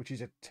 which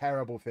is a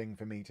terrible thing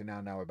for me to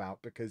now know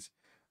about, because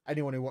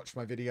anyone who watched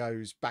my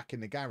videos back in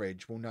the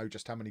garage will know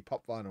just how many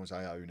pop vinyls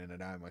I own and are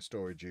now in my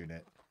storage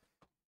unit.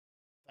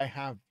 They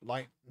have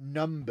like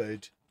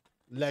numbered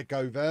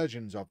Lego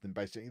versions of them,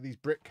 basically. These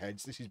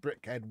Brickheads, this is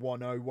Brickhead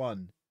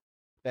 101.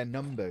 They're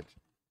numbered.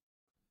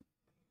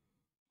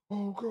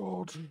 Oh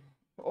god.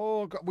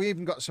 Oh god. We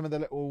even got some of the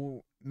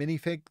little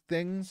minifig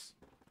things.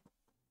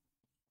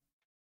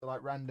 They're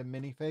like random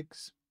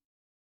minifigs.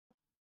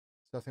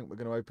 So I think we're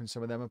going to open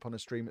some of them up on a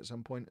stream at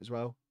some point as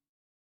well.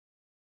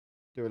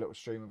 Do a little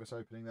stream of us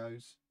opening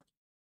those.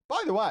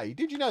 By the way,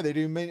 did you know they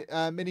do mini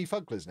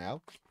fugglers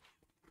now?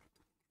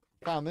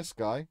 Found this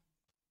guy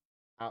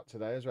out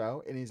today as well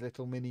in his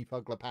little mini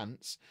fuggler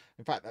pants.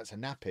 In fact, that's a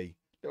nappy.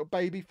 Little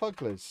baby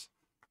fugglers.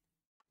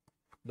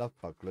 Love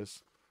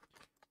fugglers.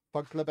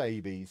 Fuggler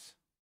babies.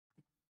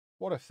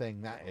 What a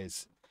thing that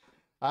is.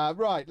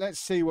 Right, let's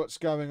see what's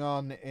going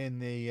on in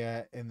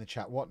the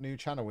chat. What new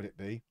channel would it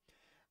be?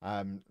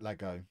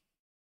 Lego.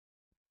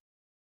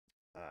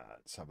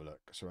 Let's have a look.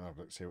 So we'll have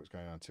a look, see what's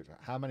going on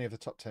TikTok. How many of the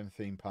top 10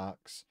 theme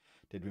parks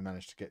did we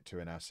manage to get to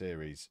in our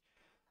series?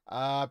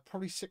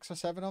 Probably 6 or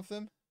 7 of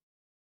them.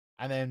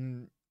 And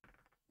then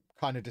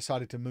kind of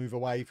decided to move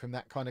away from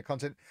that kind of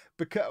content.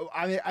 Because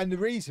and the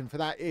reason for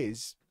that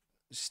is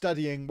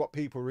studying what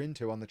people were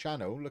into on the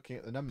channel, looking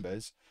at the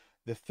numbers.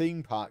 The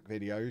theme park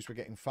videos were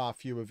getting far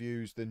fewer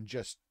views than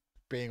just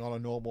being on a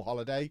normal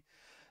holiday.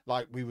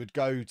 Like we went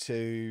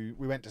to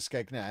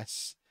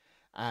Skegness,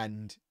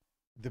 and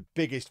the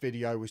biggest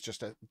video was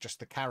just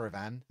the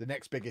caravan. The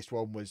next biggest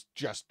one was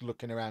just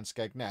looking around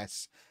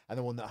Skegness, and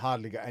the one that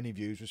hardly got any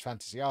views was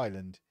Fantasy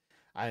Island.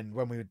 And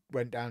when we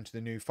went down to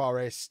the New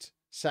Forest,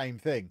 same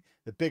thing.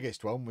 The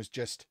biggest one was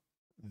just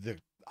the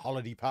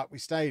holiday park we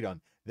stayed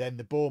on, then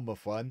the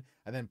Bournemouth one,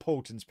 and then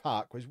Paulton's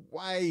Park was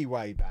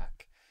way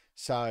back.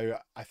 So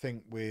I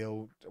think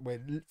we're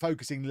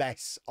focusing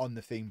less on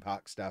the theme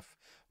park stuff.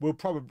 We'll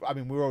probably, I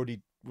mean, we've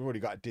already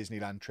got a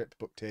Disneyland trip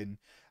booked in.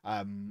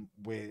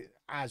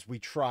 As we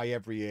try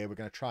every year, we're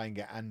going to try and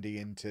get Andy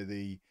into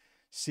the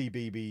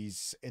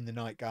CBBS in the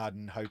Night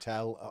Garden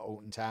Hotel at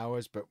Alton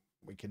Towers, but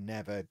we can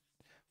never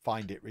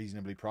find it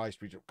reasonably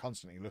priced. We're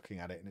constantly looking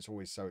at it, and it's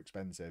always so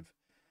expensive.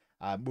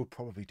 We'll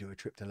probably do a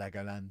trip to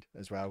Legoland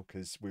as well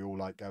because we all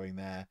like going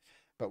there,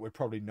 but we're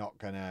probably not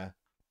gonna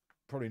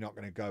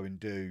go and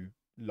do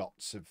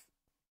lots of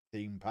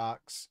theme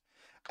parks,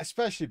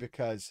 especially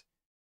because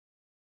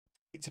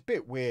it's a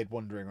bit weird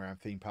wandering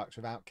around theme parks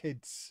without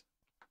kids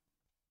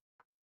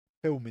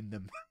filming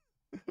them,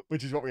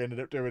 which is what we ended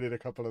up doing in a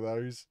couple of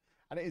those,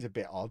 and it is a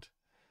bit odd.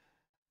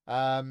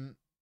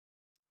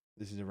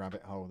 This is a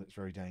rabbit hole that's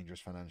very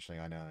dangerous financially.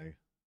 I know.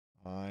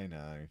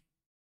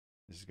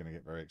 This is going to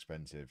get very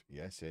expensive.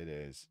 Yes, it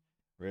is.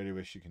 Really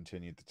wish you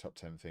continued the top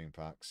 10 theme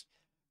parks.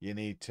 You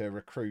need to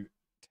recruit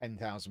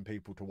 10,000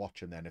 people to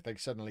watch them then. If they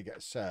suddenly get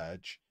a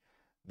surge,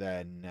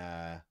 then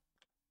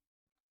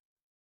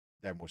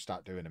we'll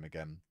start doing them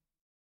again.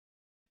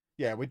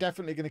 Yeah, we're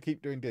definitely going to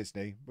keep doing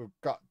Disney. We've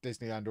got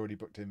Disneyland already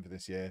booked in for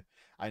this year,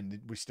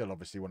 and we still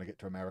obviously want to get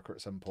to America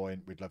at some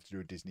point. We'd love to do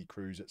a Disney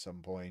cruise at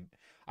some point.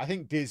 I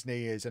think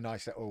Disney is a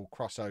nice little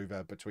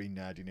crossover between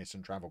nerdiness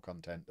and travel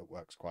content that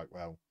works quite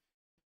well.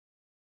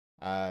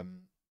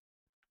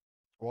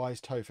 Why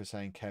is Topher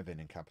saying Kevin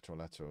in capital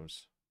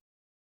letters?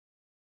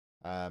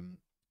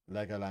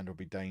 Legoland will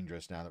be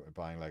dangerous now that we're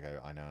buying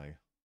Lego. I know.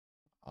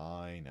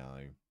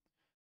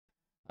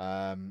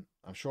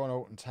 I'm sure an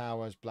Alton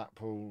Towers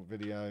Blackpool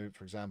video,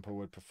 for example,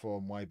 would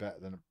perform way better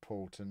than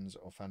Paulton's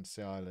or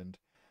Fantasy Island.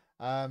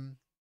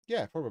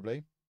 Yeah,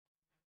 probably.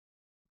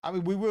 I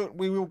mean, we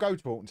will go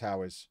to Alton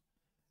Towers.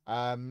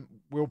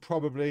 We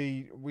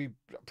probably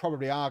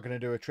are going to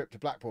do a trip to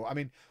Blackpool. I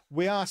mean,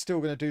 we are still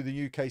going to do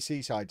the UK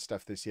seaside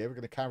stuff this year. We're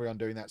going to carry on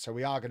doing that. So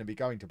we are going to be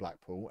going to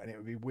Blackpool, and it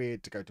would be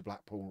weird to go to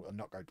Blackpool and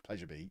not go to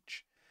Pleasure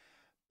Beach.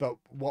 But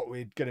what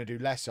we're going to do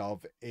less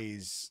of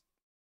is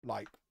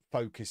like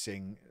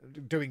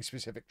doing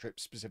specific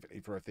trips specifically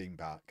for a theme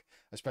park,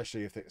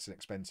 especially if it's an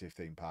expensive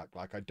theme park.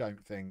 Like, I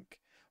don't think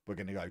we're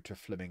going to go to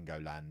Flamingo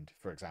Land,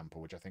 for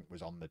example, which I think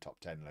was on the top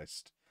 10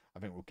 list. I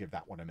think we'll give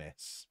that one a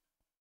miss.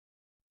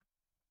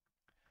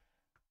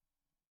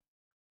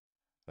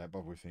 They're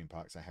bothered with theme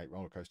parks. I hate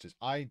roller coasters.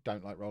 I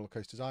don't like roller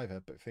coasters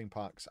either, but theme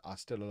parks are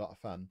still a lot of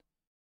fun.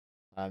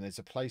 And there's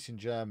a place in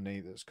Germany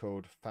that's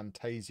called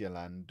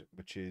Phantasialand,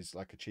 which is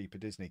like a cheaper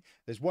Disney.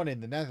 There's one in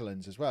the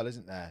Netherlands as well,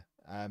 isn't there?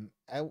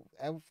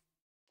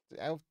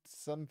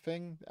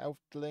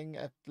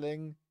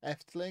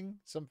 Efteling,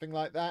 something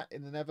like that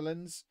in the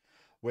Netherlands,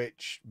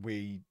 which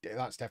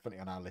that's definitely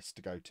on our list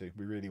to go to.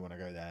 We really want to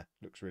go there.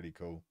 Looks really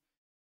cool.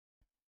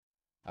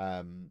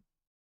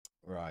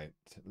 Right,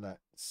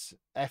 let's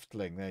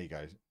Efteling. There you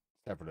go.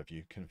 Several of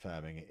you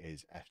confirming it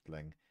is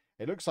Efteling.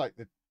 It looks like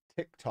the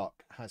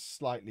TikTok has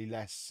slightly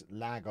less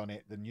lag on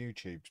it than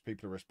YouTube.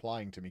 People are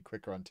replying to me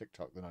quicker on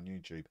TikTok than on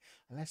YouTube.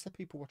 Unless the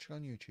people watching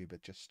on YouTube are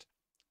just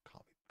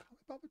can't be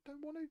bothered,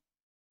 don't want to.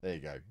 There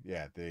you go.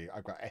 Yeah,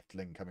 I've got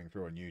Efteling coming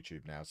through on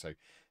YouTube now. So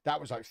that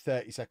was like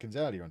 30 seconds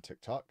earlier on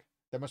TikTok.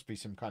 There must be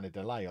some kind of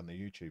delay on the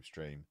YouTube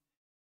stream.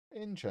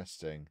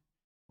 Interesting.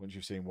 Once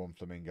you've seen one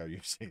flamingo,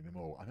 you've seen them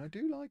all. And I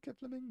do like a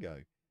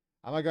flamingo.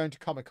 Am I going to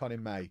Comic-Con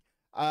in May?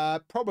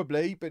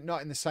 Probably, but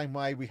not in the same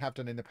way we have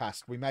done in the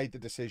past. We made the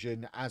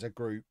decision as a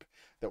group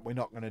that we're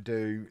not going to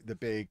do the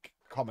big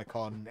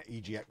Comic-Con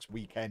EGX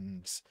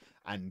weekends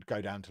and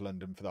go down to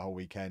London for the whole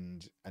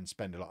weekend and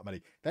spend a lot of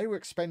money. They were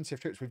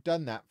expensive trips. We've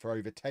done that for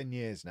over 10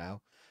 years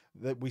now.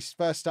 That we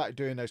first started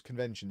doing those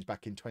conventions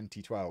back in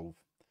 2012.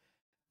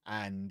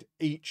 And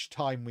each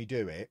time we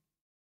do it,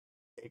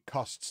 it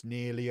costs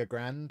nearly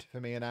 £1,000 for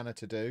me and Anna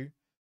to do,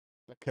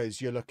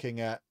 because you're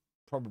looking at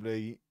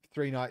probably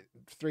three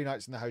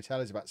nights in the hotel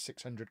is about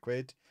 600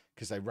 quid,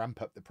 because they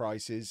ramp up the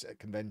prices at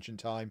convention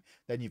time.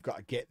 Then you've got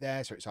to get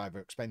there, so it's either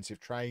expensive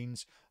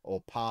trains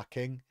or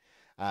parking,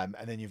 and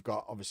then you've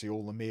got obviously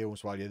all the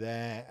meals while you're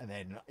there, and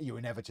then you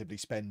inevitably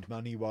spend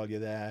money while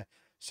you're there.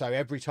 So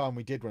every time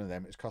we did one of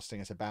them, it was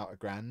costing us about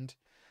 £1,000.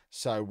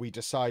 So we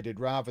decided,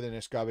 rather than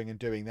us going and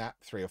doing that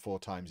 3 or 4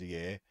 times a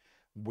year,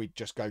 we'd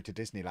just go to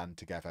Disneyland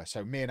together.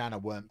 So me and Anna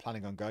weren't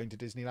planning on going to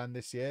Disneyland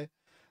this year,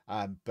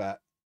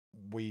 but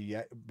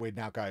we're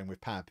now going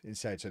with Pab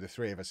instead. So the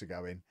 3 of us are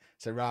going.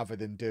 So rather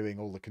than doing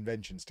all the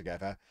conventions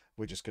together,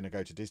 we're just going to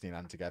go to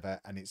Disneyland together,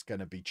 and it's going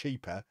to be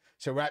cheaper.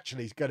 So we're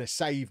actually going to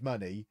save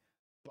money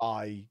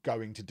by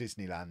going to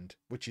Disneyland,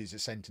 which is a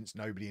sentence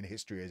nobody in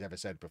history has ever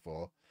said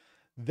before.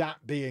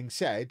 That being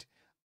said,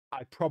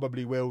 I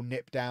probably will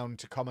nip down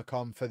to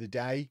Comic-Con for the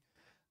day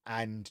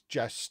and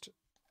just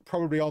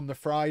probably on the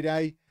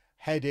Friday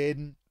head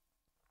in,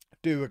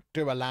 do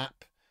a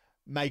lap,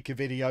 make a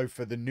video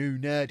for the new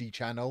nerdy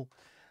channel,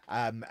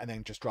 and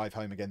then just drive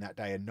home again that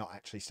day and not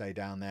actually stay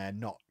down there,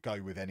 not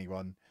go with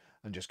anyone,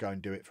 and just go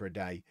and do it for a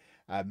day.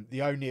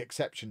 The only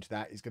exception to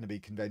that is going to be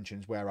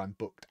conventions where I'm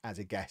booked as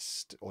a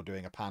guest or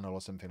doing a panel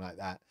or something like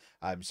that.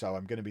 So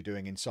I'm going to be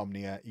doing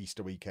Insomnia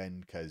Easter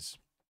weekend because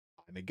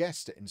I'm a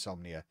guest at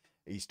Insomnia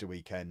Easter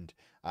weekend.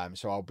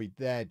 So I'll be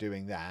there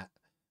doing that.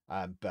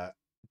 But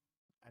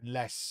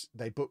unless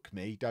they book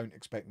me, don't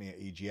expect me at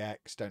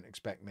EGX, don't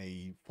expect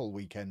me full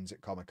weekends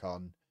at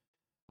Comic-Con.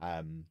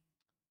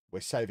 We're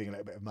saving a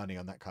little bit of money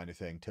on that kind of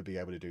thing to be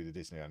able to do the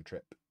Disneyland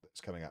trip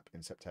that's coming up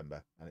in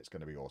September, and it's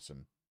going to be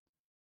awesome.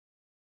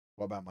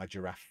 What about my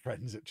giraffe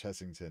friends at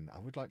Chessington? I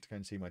would like to go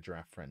and see my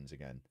giraffe friends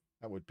again.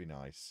 That would be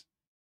nice.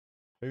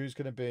 Who's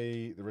going to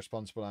be the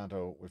responsible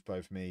adult with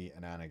both me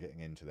and Anna getting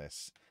into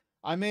this?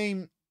 I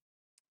mean,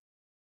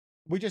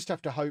 we just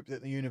have to hope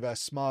that the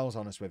universe smiles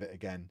on us with it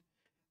again.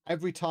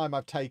 Every time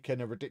I've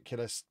taken a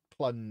ridiculous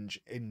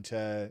plunge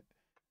into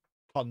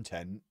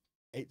content,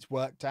 it's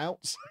worked out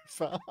so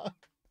far.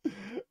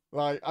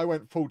 Like, I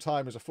went full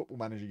time as a Football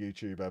Manager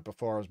YouTuber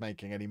before I was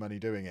making any money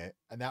doing it,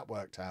 and that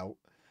worked out.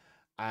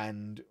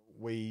 And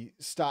we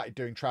started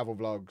doing travel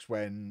vlogs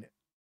when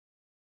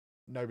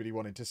nobody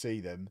wanted to see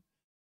them,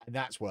 and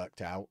that's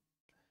worked out.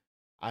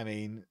 I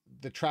mean,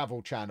 the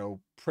travel channel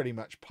pretty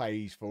much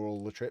pays for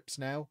all the trips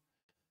now,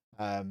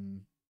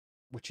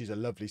 which is a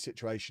lovely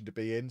situation to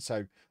be in.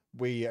 So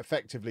we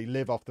effectively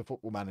live off the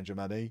Football Manager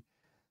money.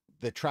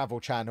 The travel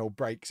channel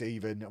breaks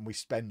even and we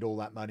spend all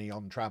that money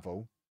on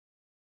travel.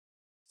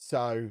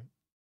 So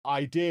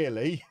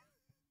ideally,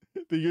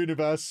 the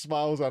universe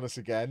smiles on us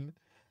again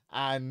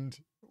and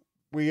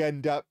we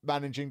end up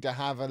managing to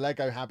have a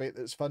Lego habit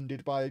that's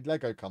funded by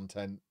Lego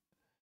content.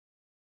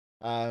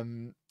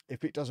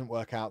 If it doesn't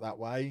work out that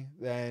way,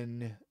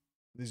 then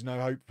there's no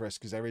hope for us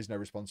because there is no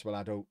responsible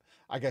adult.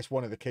 I guess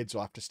one of the kids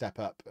will have to step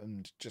up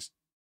and just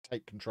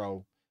take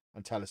control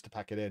and tell us to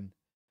pack it in.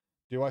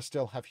 Do I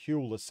still have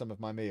Huel as some of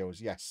my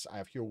meals? Yes, I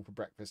have Huel for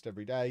breakfast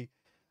every day.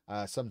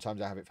 Sometimes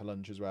I have it for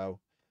lunch as well.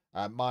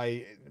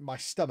 My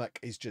stomach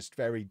is just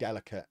very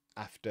delicate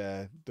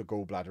after the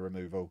gallbladder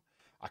removal.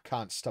 I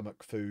can't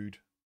stomach food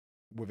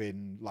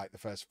within like the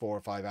first 4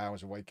 or 5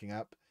 hours of waking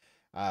up.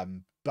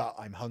 But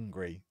I'm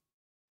hungry.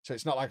 So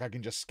it's not like I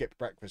can just skip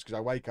breakfast because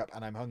I wake up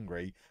and I'm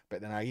hungry,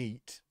 but then I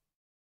eat.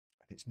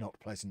 It's not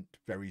pleasant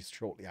very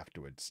shortly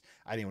afterwards.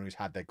 Anyone who's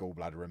had their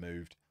gallbladder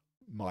removed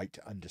might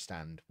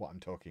understand what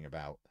I'm talking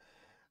about.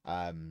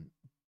 But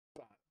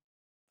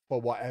for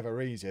whatever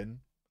reason,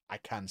 I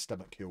can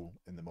stomach Huel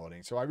in the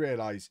morning. So I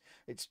realise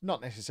it's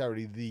not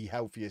necessarily the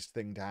healthiest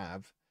thing to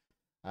have.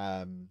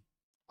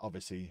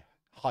 Obviously,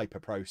 hyper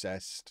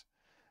processed,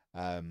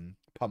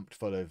 pumped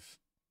full of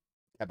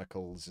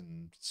chemicals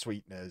and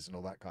sweeteners and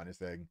all that kind of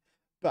thing.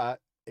 But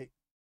I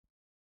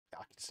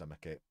can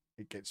stomach it.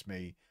 It gets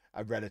me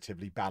a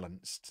relatively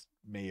balanced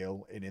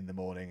meal in the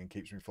morning and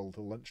keeps me full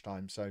till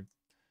lunchtime. So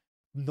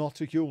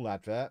not a Huel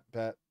advert,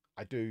 but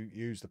I do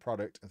use the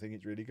product and think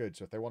it's really good.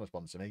 So if they want to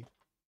sponsor me,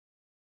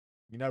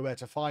 you know where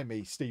to find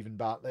me, Stephen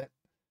Bartlett.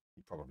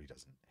 He probably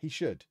doesn't. He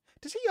should.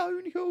 Does he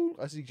own Huel?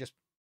 Or does he just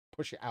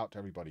push it out to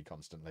everybody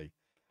constantly?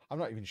 I'm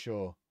not even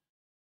sure.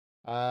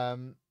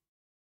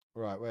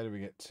 Right, where do we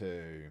get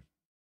to?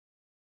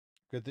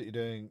 Good that you're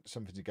doing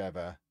something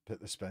together, but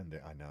the spend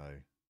it, I know.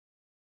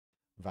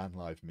 Van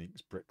life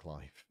meets brick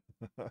life.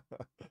 That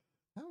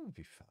would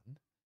be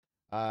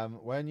fun.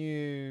 When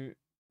you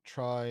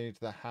tried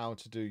the how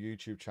to do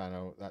YouTube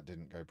channel, that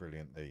didn't go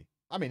brilliantly.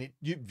 I mean,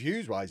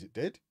 views wise, it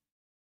did.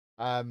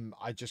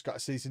 I just got a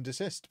cease and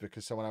desist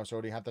because someone else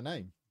already had the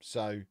name.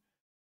 So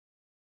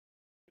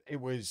it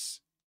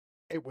was,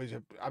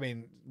 I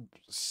mean,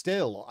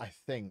 still, I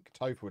think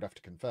Topher would have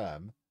to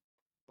confirm,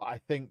 but I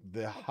think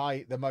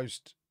the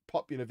most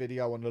popular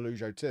video on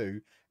Lelujo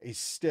 2 is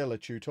still a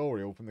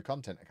tutorial from the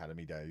Content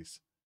Academy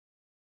days.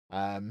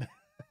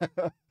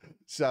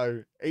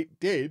 So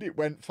it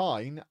went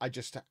fine. I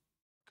just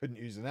couldn't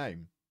use the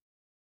name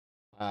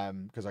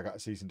because I got a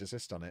cease and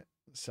desist on it.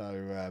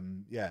 So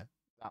yeah,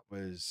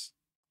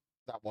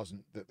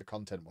 the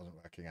content wasn't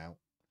working out.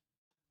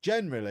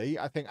 Generally,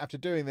 I think after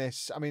doing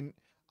this, I mean,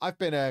 I've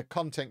been a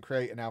content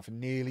creator now for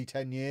nearly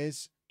 10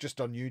 years just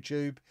on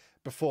YouTube.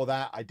 Before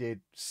that, I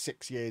did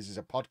 6 years as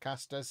a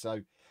podcaster.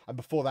 So, and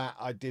before that,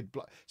 I did.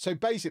 So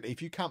basically,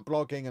 if you count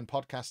blogging and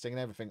podcasting and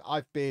everything,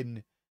 I've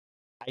been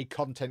a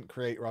content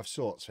creator of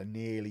sorts for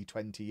nearly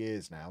 20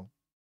 years now.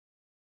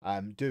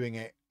 Doing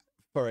it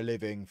for a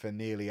living for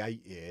nearly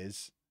 8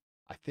 years.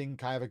 I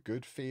think I have a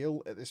good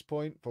feel at this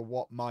point for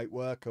what might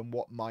work and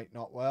what might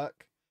not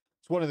work.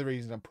 It's one of the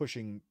reasons I'm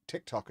pushing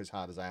TikTok as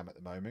hard as I am at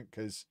the moment,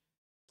 because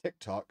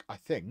TikTok, I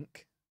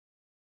think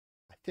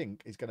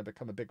is going to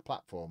become a big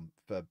platform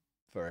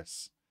for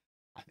us.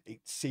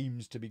 It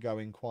seems to be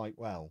going quite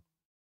well.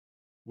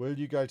 Will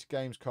you go to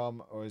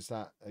Gamescom, or is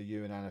that a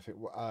you and Anna?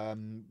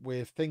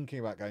 We're thinking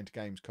about going to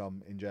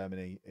Gamescom in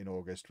Germany in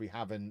August. We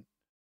haven't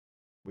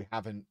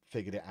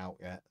figured it out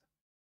yet.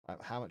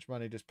 How much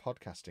money does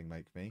podcasting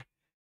make me?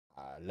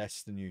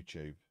 Less than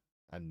YouTube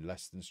and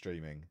less than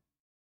streaming.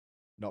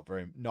 Not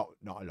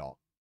a lot.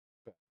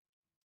 But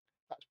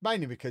that's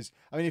mainly because,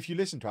 I mean, if you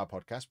listen to our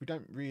podcast, we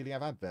don't really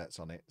have adverts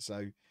on it,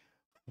 so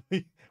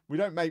we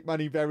don't make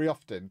money very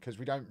often because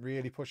we don't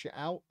really push it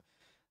out.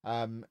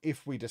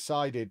 If we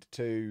decided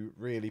to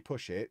really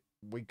push it,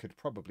 we could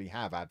probably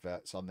have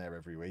adverts on there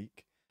every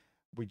week.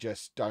 We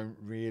just don't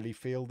really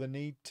feel the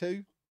need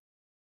to.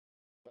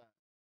 But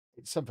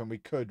it's something we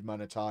could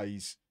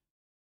monetize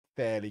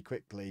fairly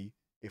quickly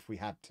if we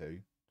had to.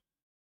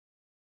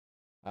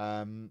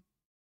 Um,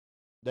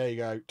 there you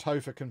go.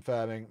 Topher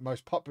confirming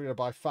most popular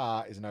by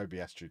far is an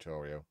OBS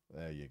tutorial.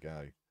 There you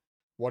go.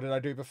 What did I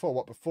do before?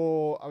 What,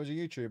 before I was a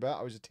YouTuber?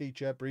 I was a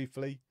teacher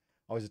briefly.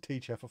 I was a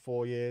teacher for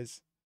 4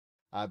 years.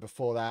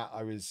 Before that,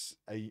 I was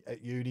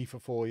at uni for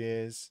 4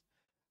 years.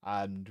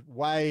 And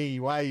way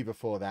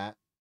before that,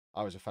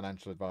 I was a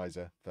financial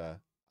advisor for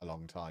a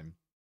long time.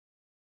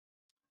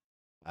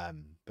 But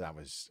that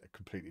was a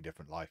completely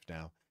different life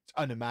now. It's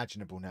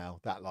unimaginable now,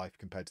 that life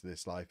compared to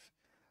this life.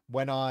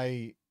 When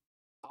I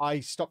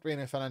stopped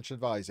being a financial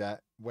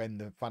advisor when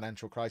the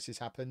financial crisis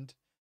happened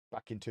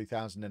back in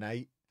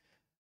 2008.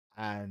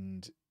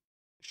 And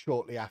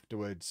shortly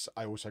afterwards,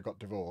 I also got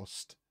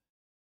divorced.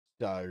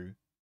 So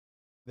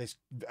there's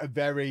a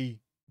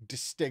very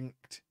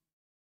distinct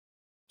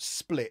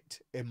split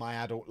in my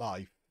adult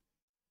life,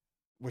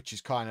 which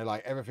is kind of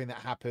like everything that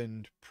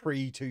happened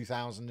pre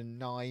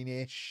 2009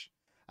 ish,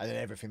 and then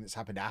everything that's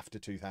happened after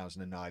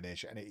 2009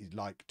 ish, and it is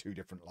like two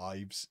different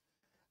lives.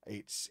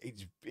 It's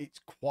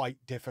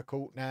quite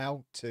difficult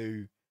now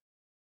to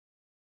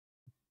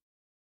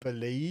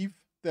believe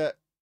that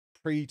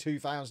pre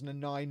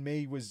 2009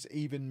 me was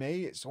even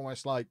me. It's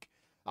almost like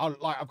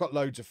I've got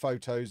loads of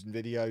photos and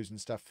videos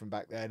and stuff from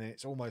back then, and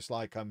it's almost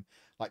like I'm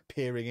like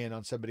peering in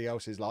on somebody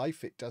else's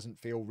life. It doesn't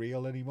feel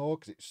real anymore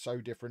because it's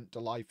so different to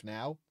life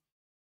now.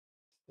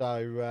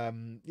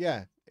 So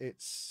yeah,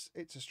 it's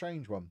a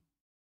strange one.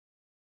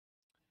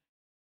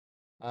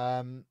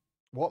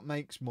 What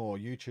makes more,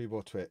 YouTube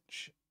or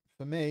Twitch?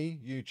 For me,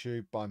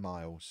 YouTube by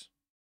miles.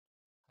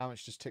 How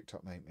much does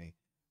TikTok make me?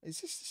 Is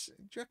this?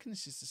 Do you reckon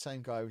this is the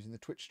same guy who was in the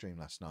Twitch stream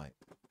last night?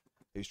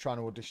 Who's trying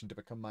to audition to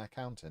become my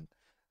accountant?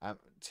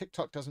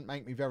 TikTok doesn't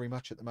make me very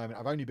much at the moment.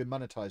 I've only been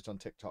monetized on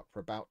TikTok for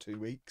about 2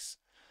 weeks,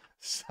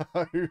 so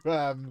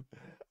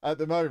at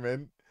the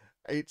moment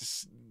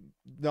it's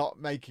not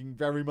making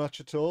very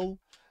much at all.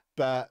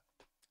 But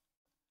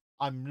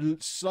I'm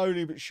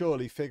slowly but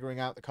surely figuring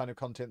out the kind of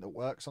content that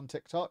works on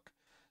TikTok.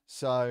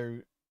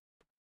 So,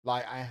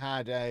 like, I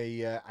had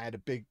a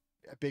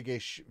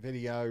big-ish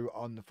video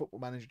on the Football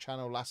Manager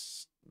channel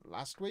last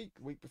week,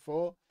 the week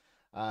before.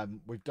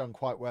 We've done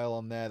quite well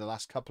on there the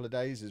last couple of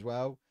days as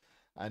well.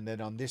 And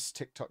then on this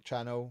TikTok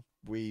channel,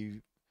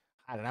 we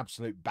had an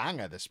absolute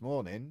banger this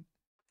morning.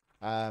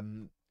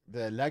 The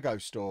Lego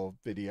store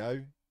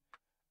video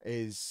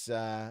is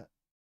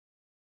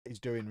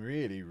doing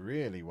really,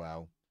 really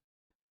well.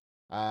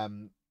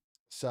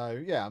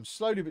 So yeah, I'm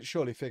slowly but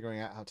surely figuring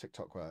out how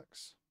TikTok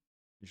works.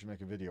 You should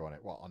make a video on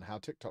it. What, on how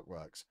TikTok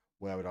works?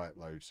 Where would I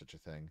upload such a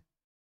thing?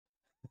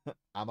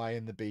 Am I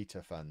in the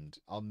beta fund?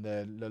 On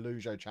the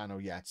Lelujo channel,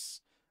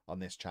 yes. On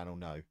this channel,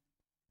 no.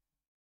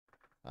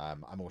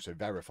 I'm also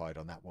verified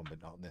on that one,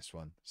 but not on this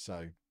one.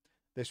 So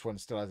this one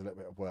still has a little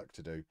bit of work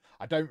to do.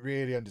 I don't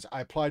really understand.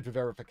 I applied for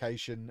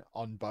verification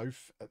on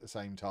both at the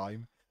same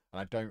time, and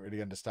I don't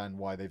really understand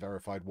why they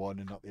verified one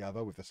and not the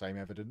other with the same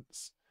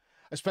evidence.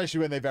 Especially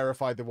when they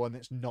verified the one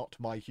that's not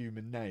my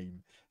human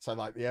name. So,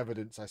 like, the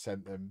evidence I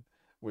sent them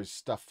was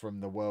stuff from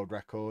the world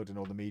record and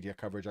all the media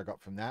coverage I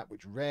got from that,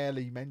 which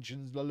rarely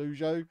mentions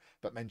Lelujo,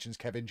 but mentions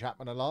Kevin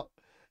Chapman a lot.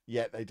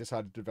 Yet they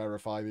decided to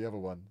verify the other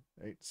one.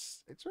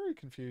 It's very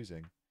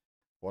confusing.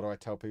 What do I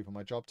tell people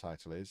my job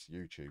title is?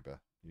 YouTuber,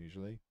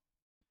 usually.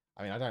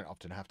 I mean, I don't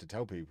often have to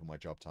tell people my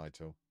job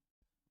title.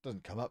 It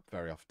doesn't come up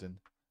very often.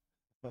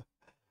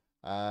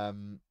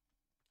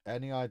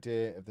 Any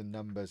idea of the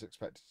numbers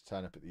expected to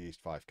turn up at the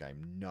East 5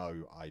 game?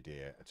 No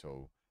idea at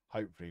all.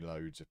 Hopefully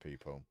loads of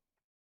people.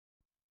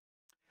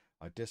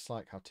 I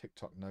dislike how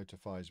TikTok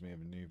notifies me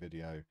of a new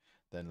video,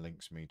 then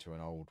links me to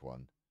an old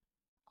one.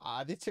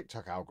 The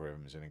TikTok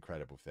algorithm is an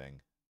incredible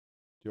thing.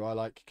 Do I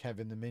like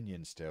Kevin the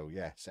Minion still?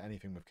 Yes,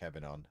 anything with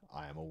Kevin on,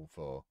 I am all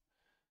for.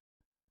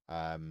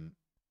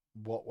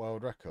 What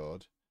world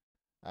record?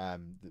 I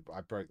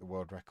broke the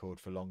world record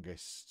for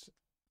longest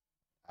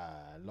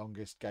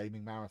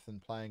gaming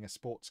marathon playing a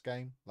sports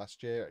game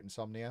last year at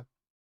Insomnia.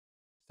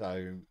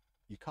 So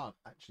you can't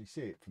actually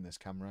see it from this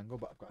camera angle,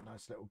 but I've got a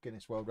nice little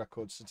Guinness World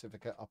Record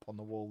certificate up on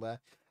the wall there.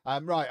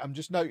 Right, I'm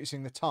just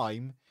noticing the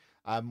time.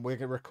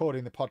 We're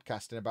recording the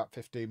podcast in about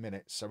 15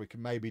 minutes, so we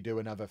can maybe do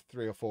another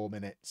 3 or 4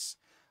 minutes,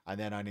 and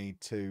then I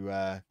need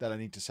to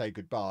say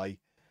goodbye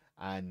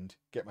and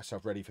get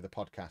myself ready for the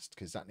podcast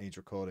because that needs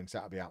recording. So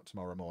that'll be out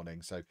tomorrow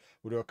morning. So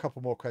we'll do a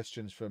couple more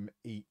questions from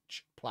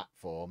each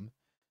platform.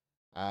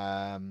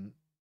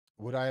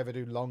 Would I ever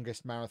do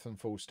longest marathon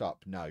full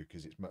stop? No,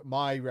 because it's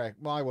my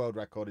world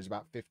record is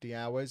about 50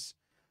 hours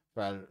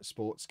for a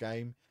sports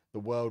game. The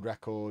world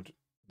record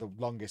the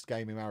longest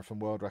gaming marathon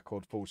world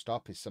record full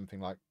stop is something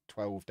like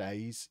 12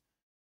 days.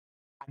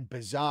 And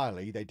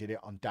bizarrely, they did it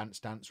on Dance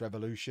Dance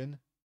Revolution.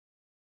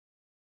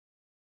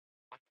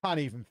 I can't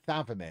even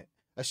fathom it.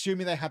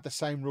 Assuming they had the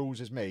same rules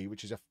as me,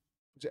 which is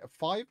was it a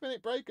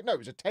 5-minute break? No, it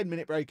was a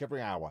 10-minute break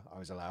every hour I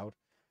was allowed.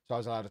 So I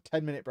was allowed a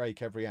 10-minute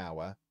break every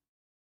hour.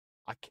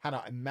 I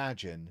cannot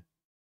imagine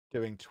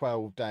doing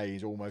 12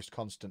 days almost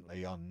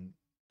constantly on...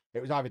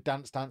 It was either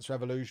Dance Dance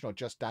Revolution or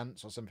Just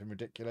Dance or something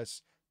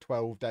ridiculous.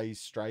 12 days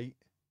straight.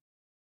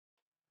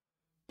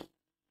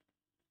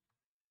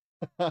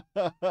 How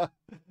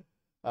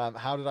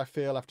did I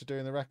feel after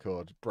doing the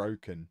record?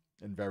 Broken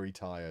and very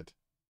tired.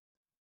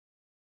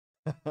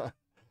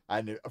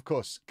 And of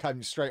course,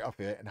 came straight off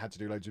it and had to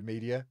do loads of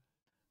media.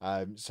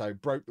 So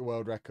broke the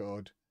world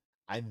record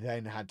and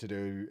then had to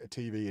do a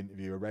TV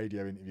interview, a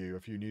radio interview, a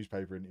few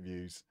newspaper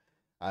interviews.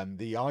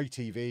 The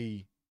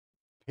ITV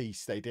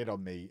piece they did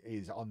on me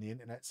is on the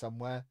internet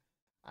somewhere,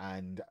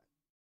 and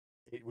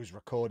it was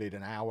recorded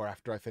an hour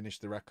after I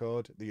finished the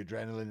record. The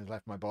adrenaline has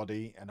left my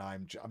body and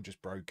I'm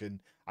just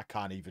broken. I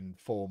can't even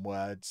form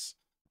words.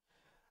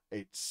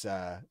 It's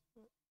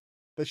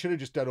they should have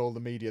just done all the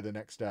media the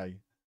next day.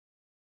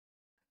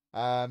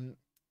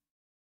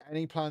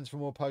 Any plans for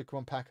more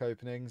Pokemon pack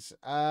openings?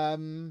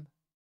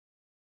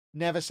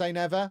 Never say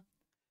never.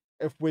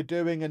 If we're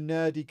doing a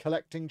nerdy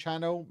collecting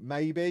channel,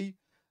 maybe.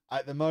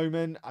 At the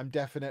moment, I'm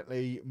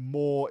definitely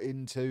more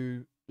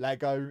into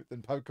Lego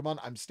than Pokemon.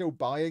 I'm still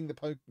buying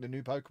the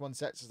new Pokemon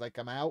sets as they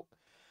come out.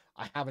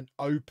 I haven't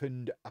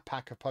opened a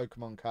pack of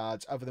Pokemon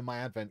cards other than my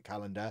advent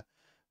calendar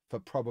for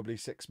probably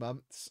 6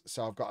 months.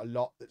 So I've got a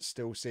lot that's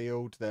still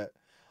sealed that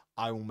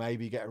I will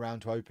maybe get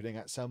around to opening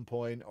at some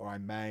point, or I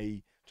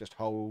may just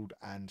hold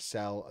and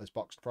sell as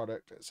boxed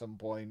product at some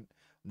point.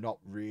 I'm not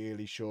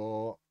really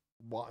sure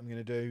what I'm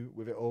going to do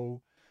with it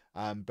all.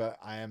 But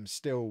I am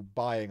still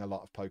buying a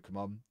lot of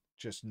Pokemon,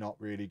 just not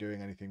really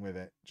doing anything with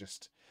it.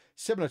 Just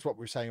similar to what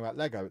we were saying about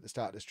Lego at the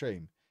start of the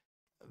stream.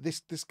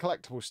 This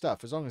collectible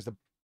stuff, as long as the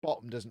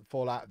bottom doesn't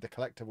fall out of the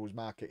collectibles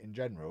market in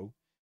general,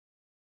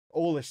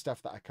 all this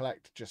stuff that I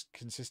collect just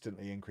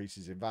consistently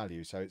increases in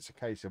value. So it's a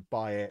case of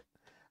buy it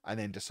and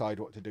then decide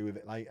what to do with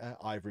it later.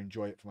 Either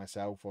enjoy it for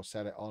myself or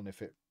sell it on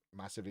if it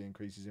massively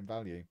increases in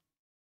value.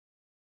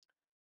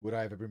 Would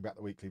I ever bring back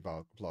the weekly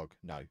vlog?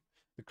 No.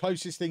 The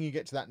closest thing you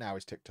get to that now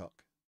is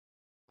TikTok.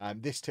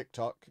 This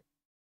TikTok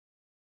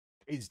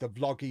is the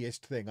vloggiest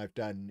thing I've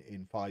done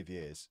in 5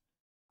 years.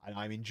 And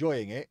I'm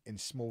enjoying it in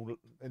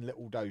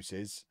little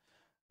doses.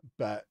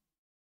 But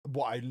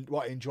what I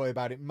enjoy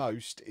about it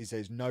most is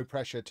there's no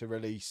pressure to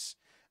release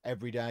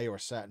every day or a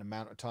certain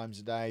amount of times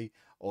a day,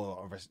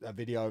 or a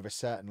video of a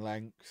certain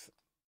length.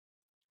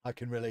 I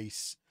can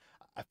release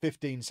a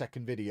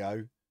 15-second video,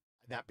 and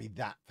that be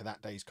that for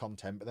that day's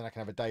content. But then I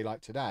can have a day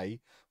like today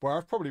where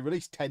I've probably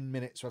released 10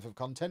 minutes worth of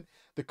content.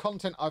 The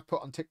content I've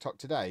put on TikTok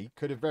today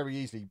could have very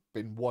easily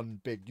been one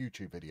big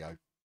YouTube video.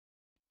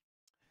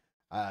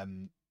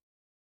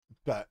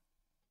 But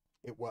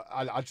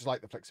I just like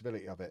the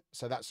flexibility of it.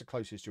 So that's the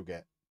closest you'll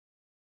get.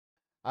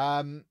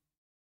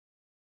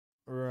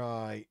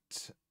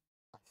 Right.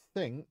 I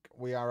think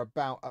we are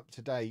about up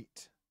to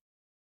date.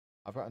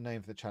 I've got a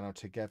name for the channel,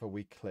 Together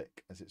We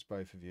Click, as it's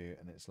both of you,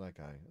 and it's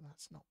Lego.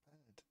 That's not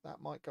bad.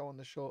 That might go on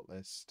the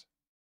shortlist.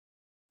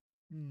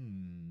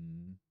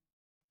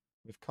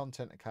 With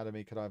Content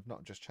Academy, could I have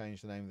not just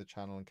changed the name of the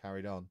channel and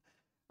carried on?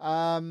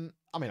 I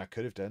mean, I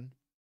could have done,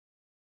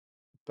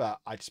 but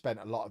I'd spent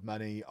a lot of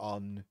money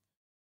on the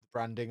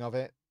branding of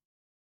it.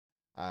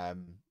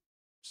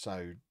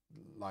 So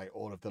like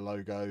all of the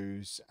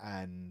logos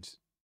and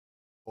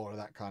all of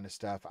that kind of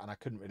stuff, and I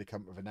couldn't really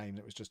come up with a name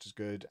that was just as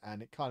good,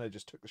 and it kind of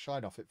just took the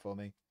shine off it for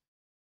me.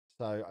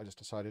 So I just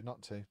decided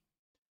not to.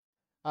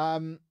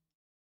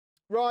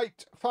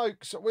 Right,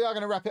 folks, we are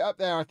going to wrap it up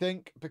there, I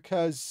think,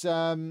 because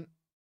I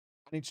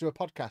need to do a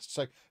podcast.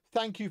 So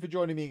thank you for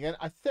joining me again.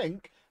 I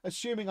think,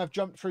 assuming I've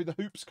jumped through the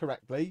hoops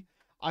correctly,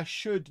 I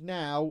should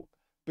now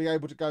be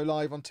able to go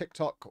live on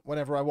TikTok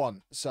whenever I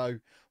want. So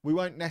we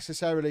won't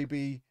necessarily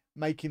be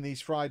making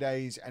these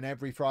Fridays an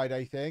every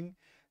Friday thing.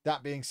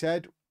 That being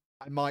said,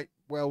 I might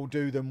well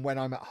do them when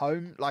I'm at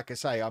home. Like I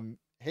say, I'm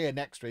here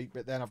next week,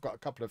 but then I've got a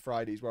couple of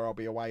Fridays where I'll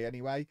be away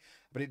anyway.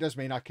 But it does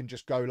mean I can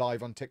just go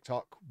live on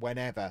TikTok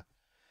whenever.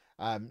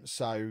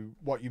 So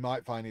what you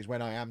might find is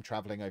when I am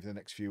traveling over the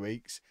next few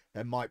weeks,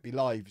 there might be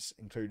lives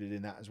included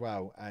in that as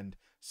well. And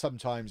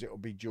sometimes it will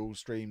be dual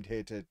streamed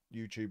here to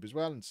YouTube as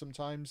well, and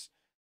sometimes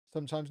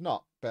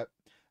not. But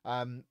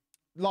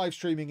live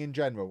streaming in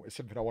general is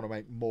something I want to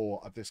make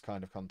more of, this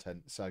kind of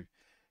content. So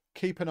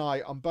keep an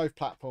eye on both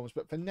platforms.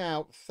 But for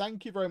now,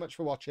 thank you very much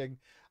for watching.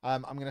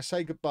 I'm going to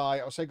say goodbye.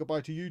 I'll say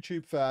goodbye to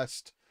YouTube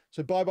first.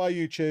 So bye-bye,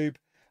 YouTube.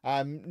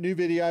 New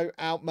video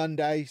out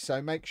Monday.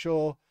 So make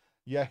sure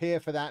you're here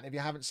for that. And if you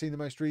haven't seen the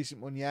most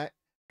recent one yet,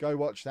 go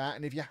watch that.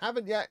 And if you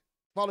haven't yet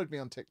followed me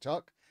on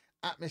TikTok,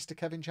 at Mr.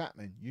 Kevin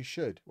Chapman, you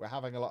should. We're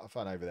having a lot of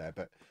fun over there.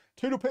 But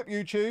toodle pip,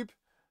 YouTube.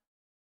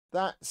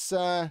 That's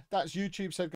YouTube said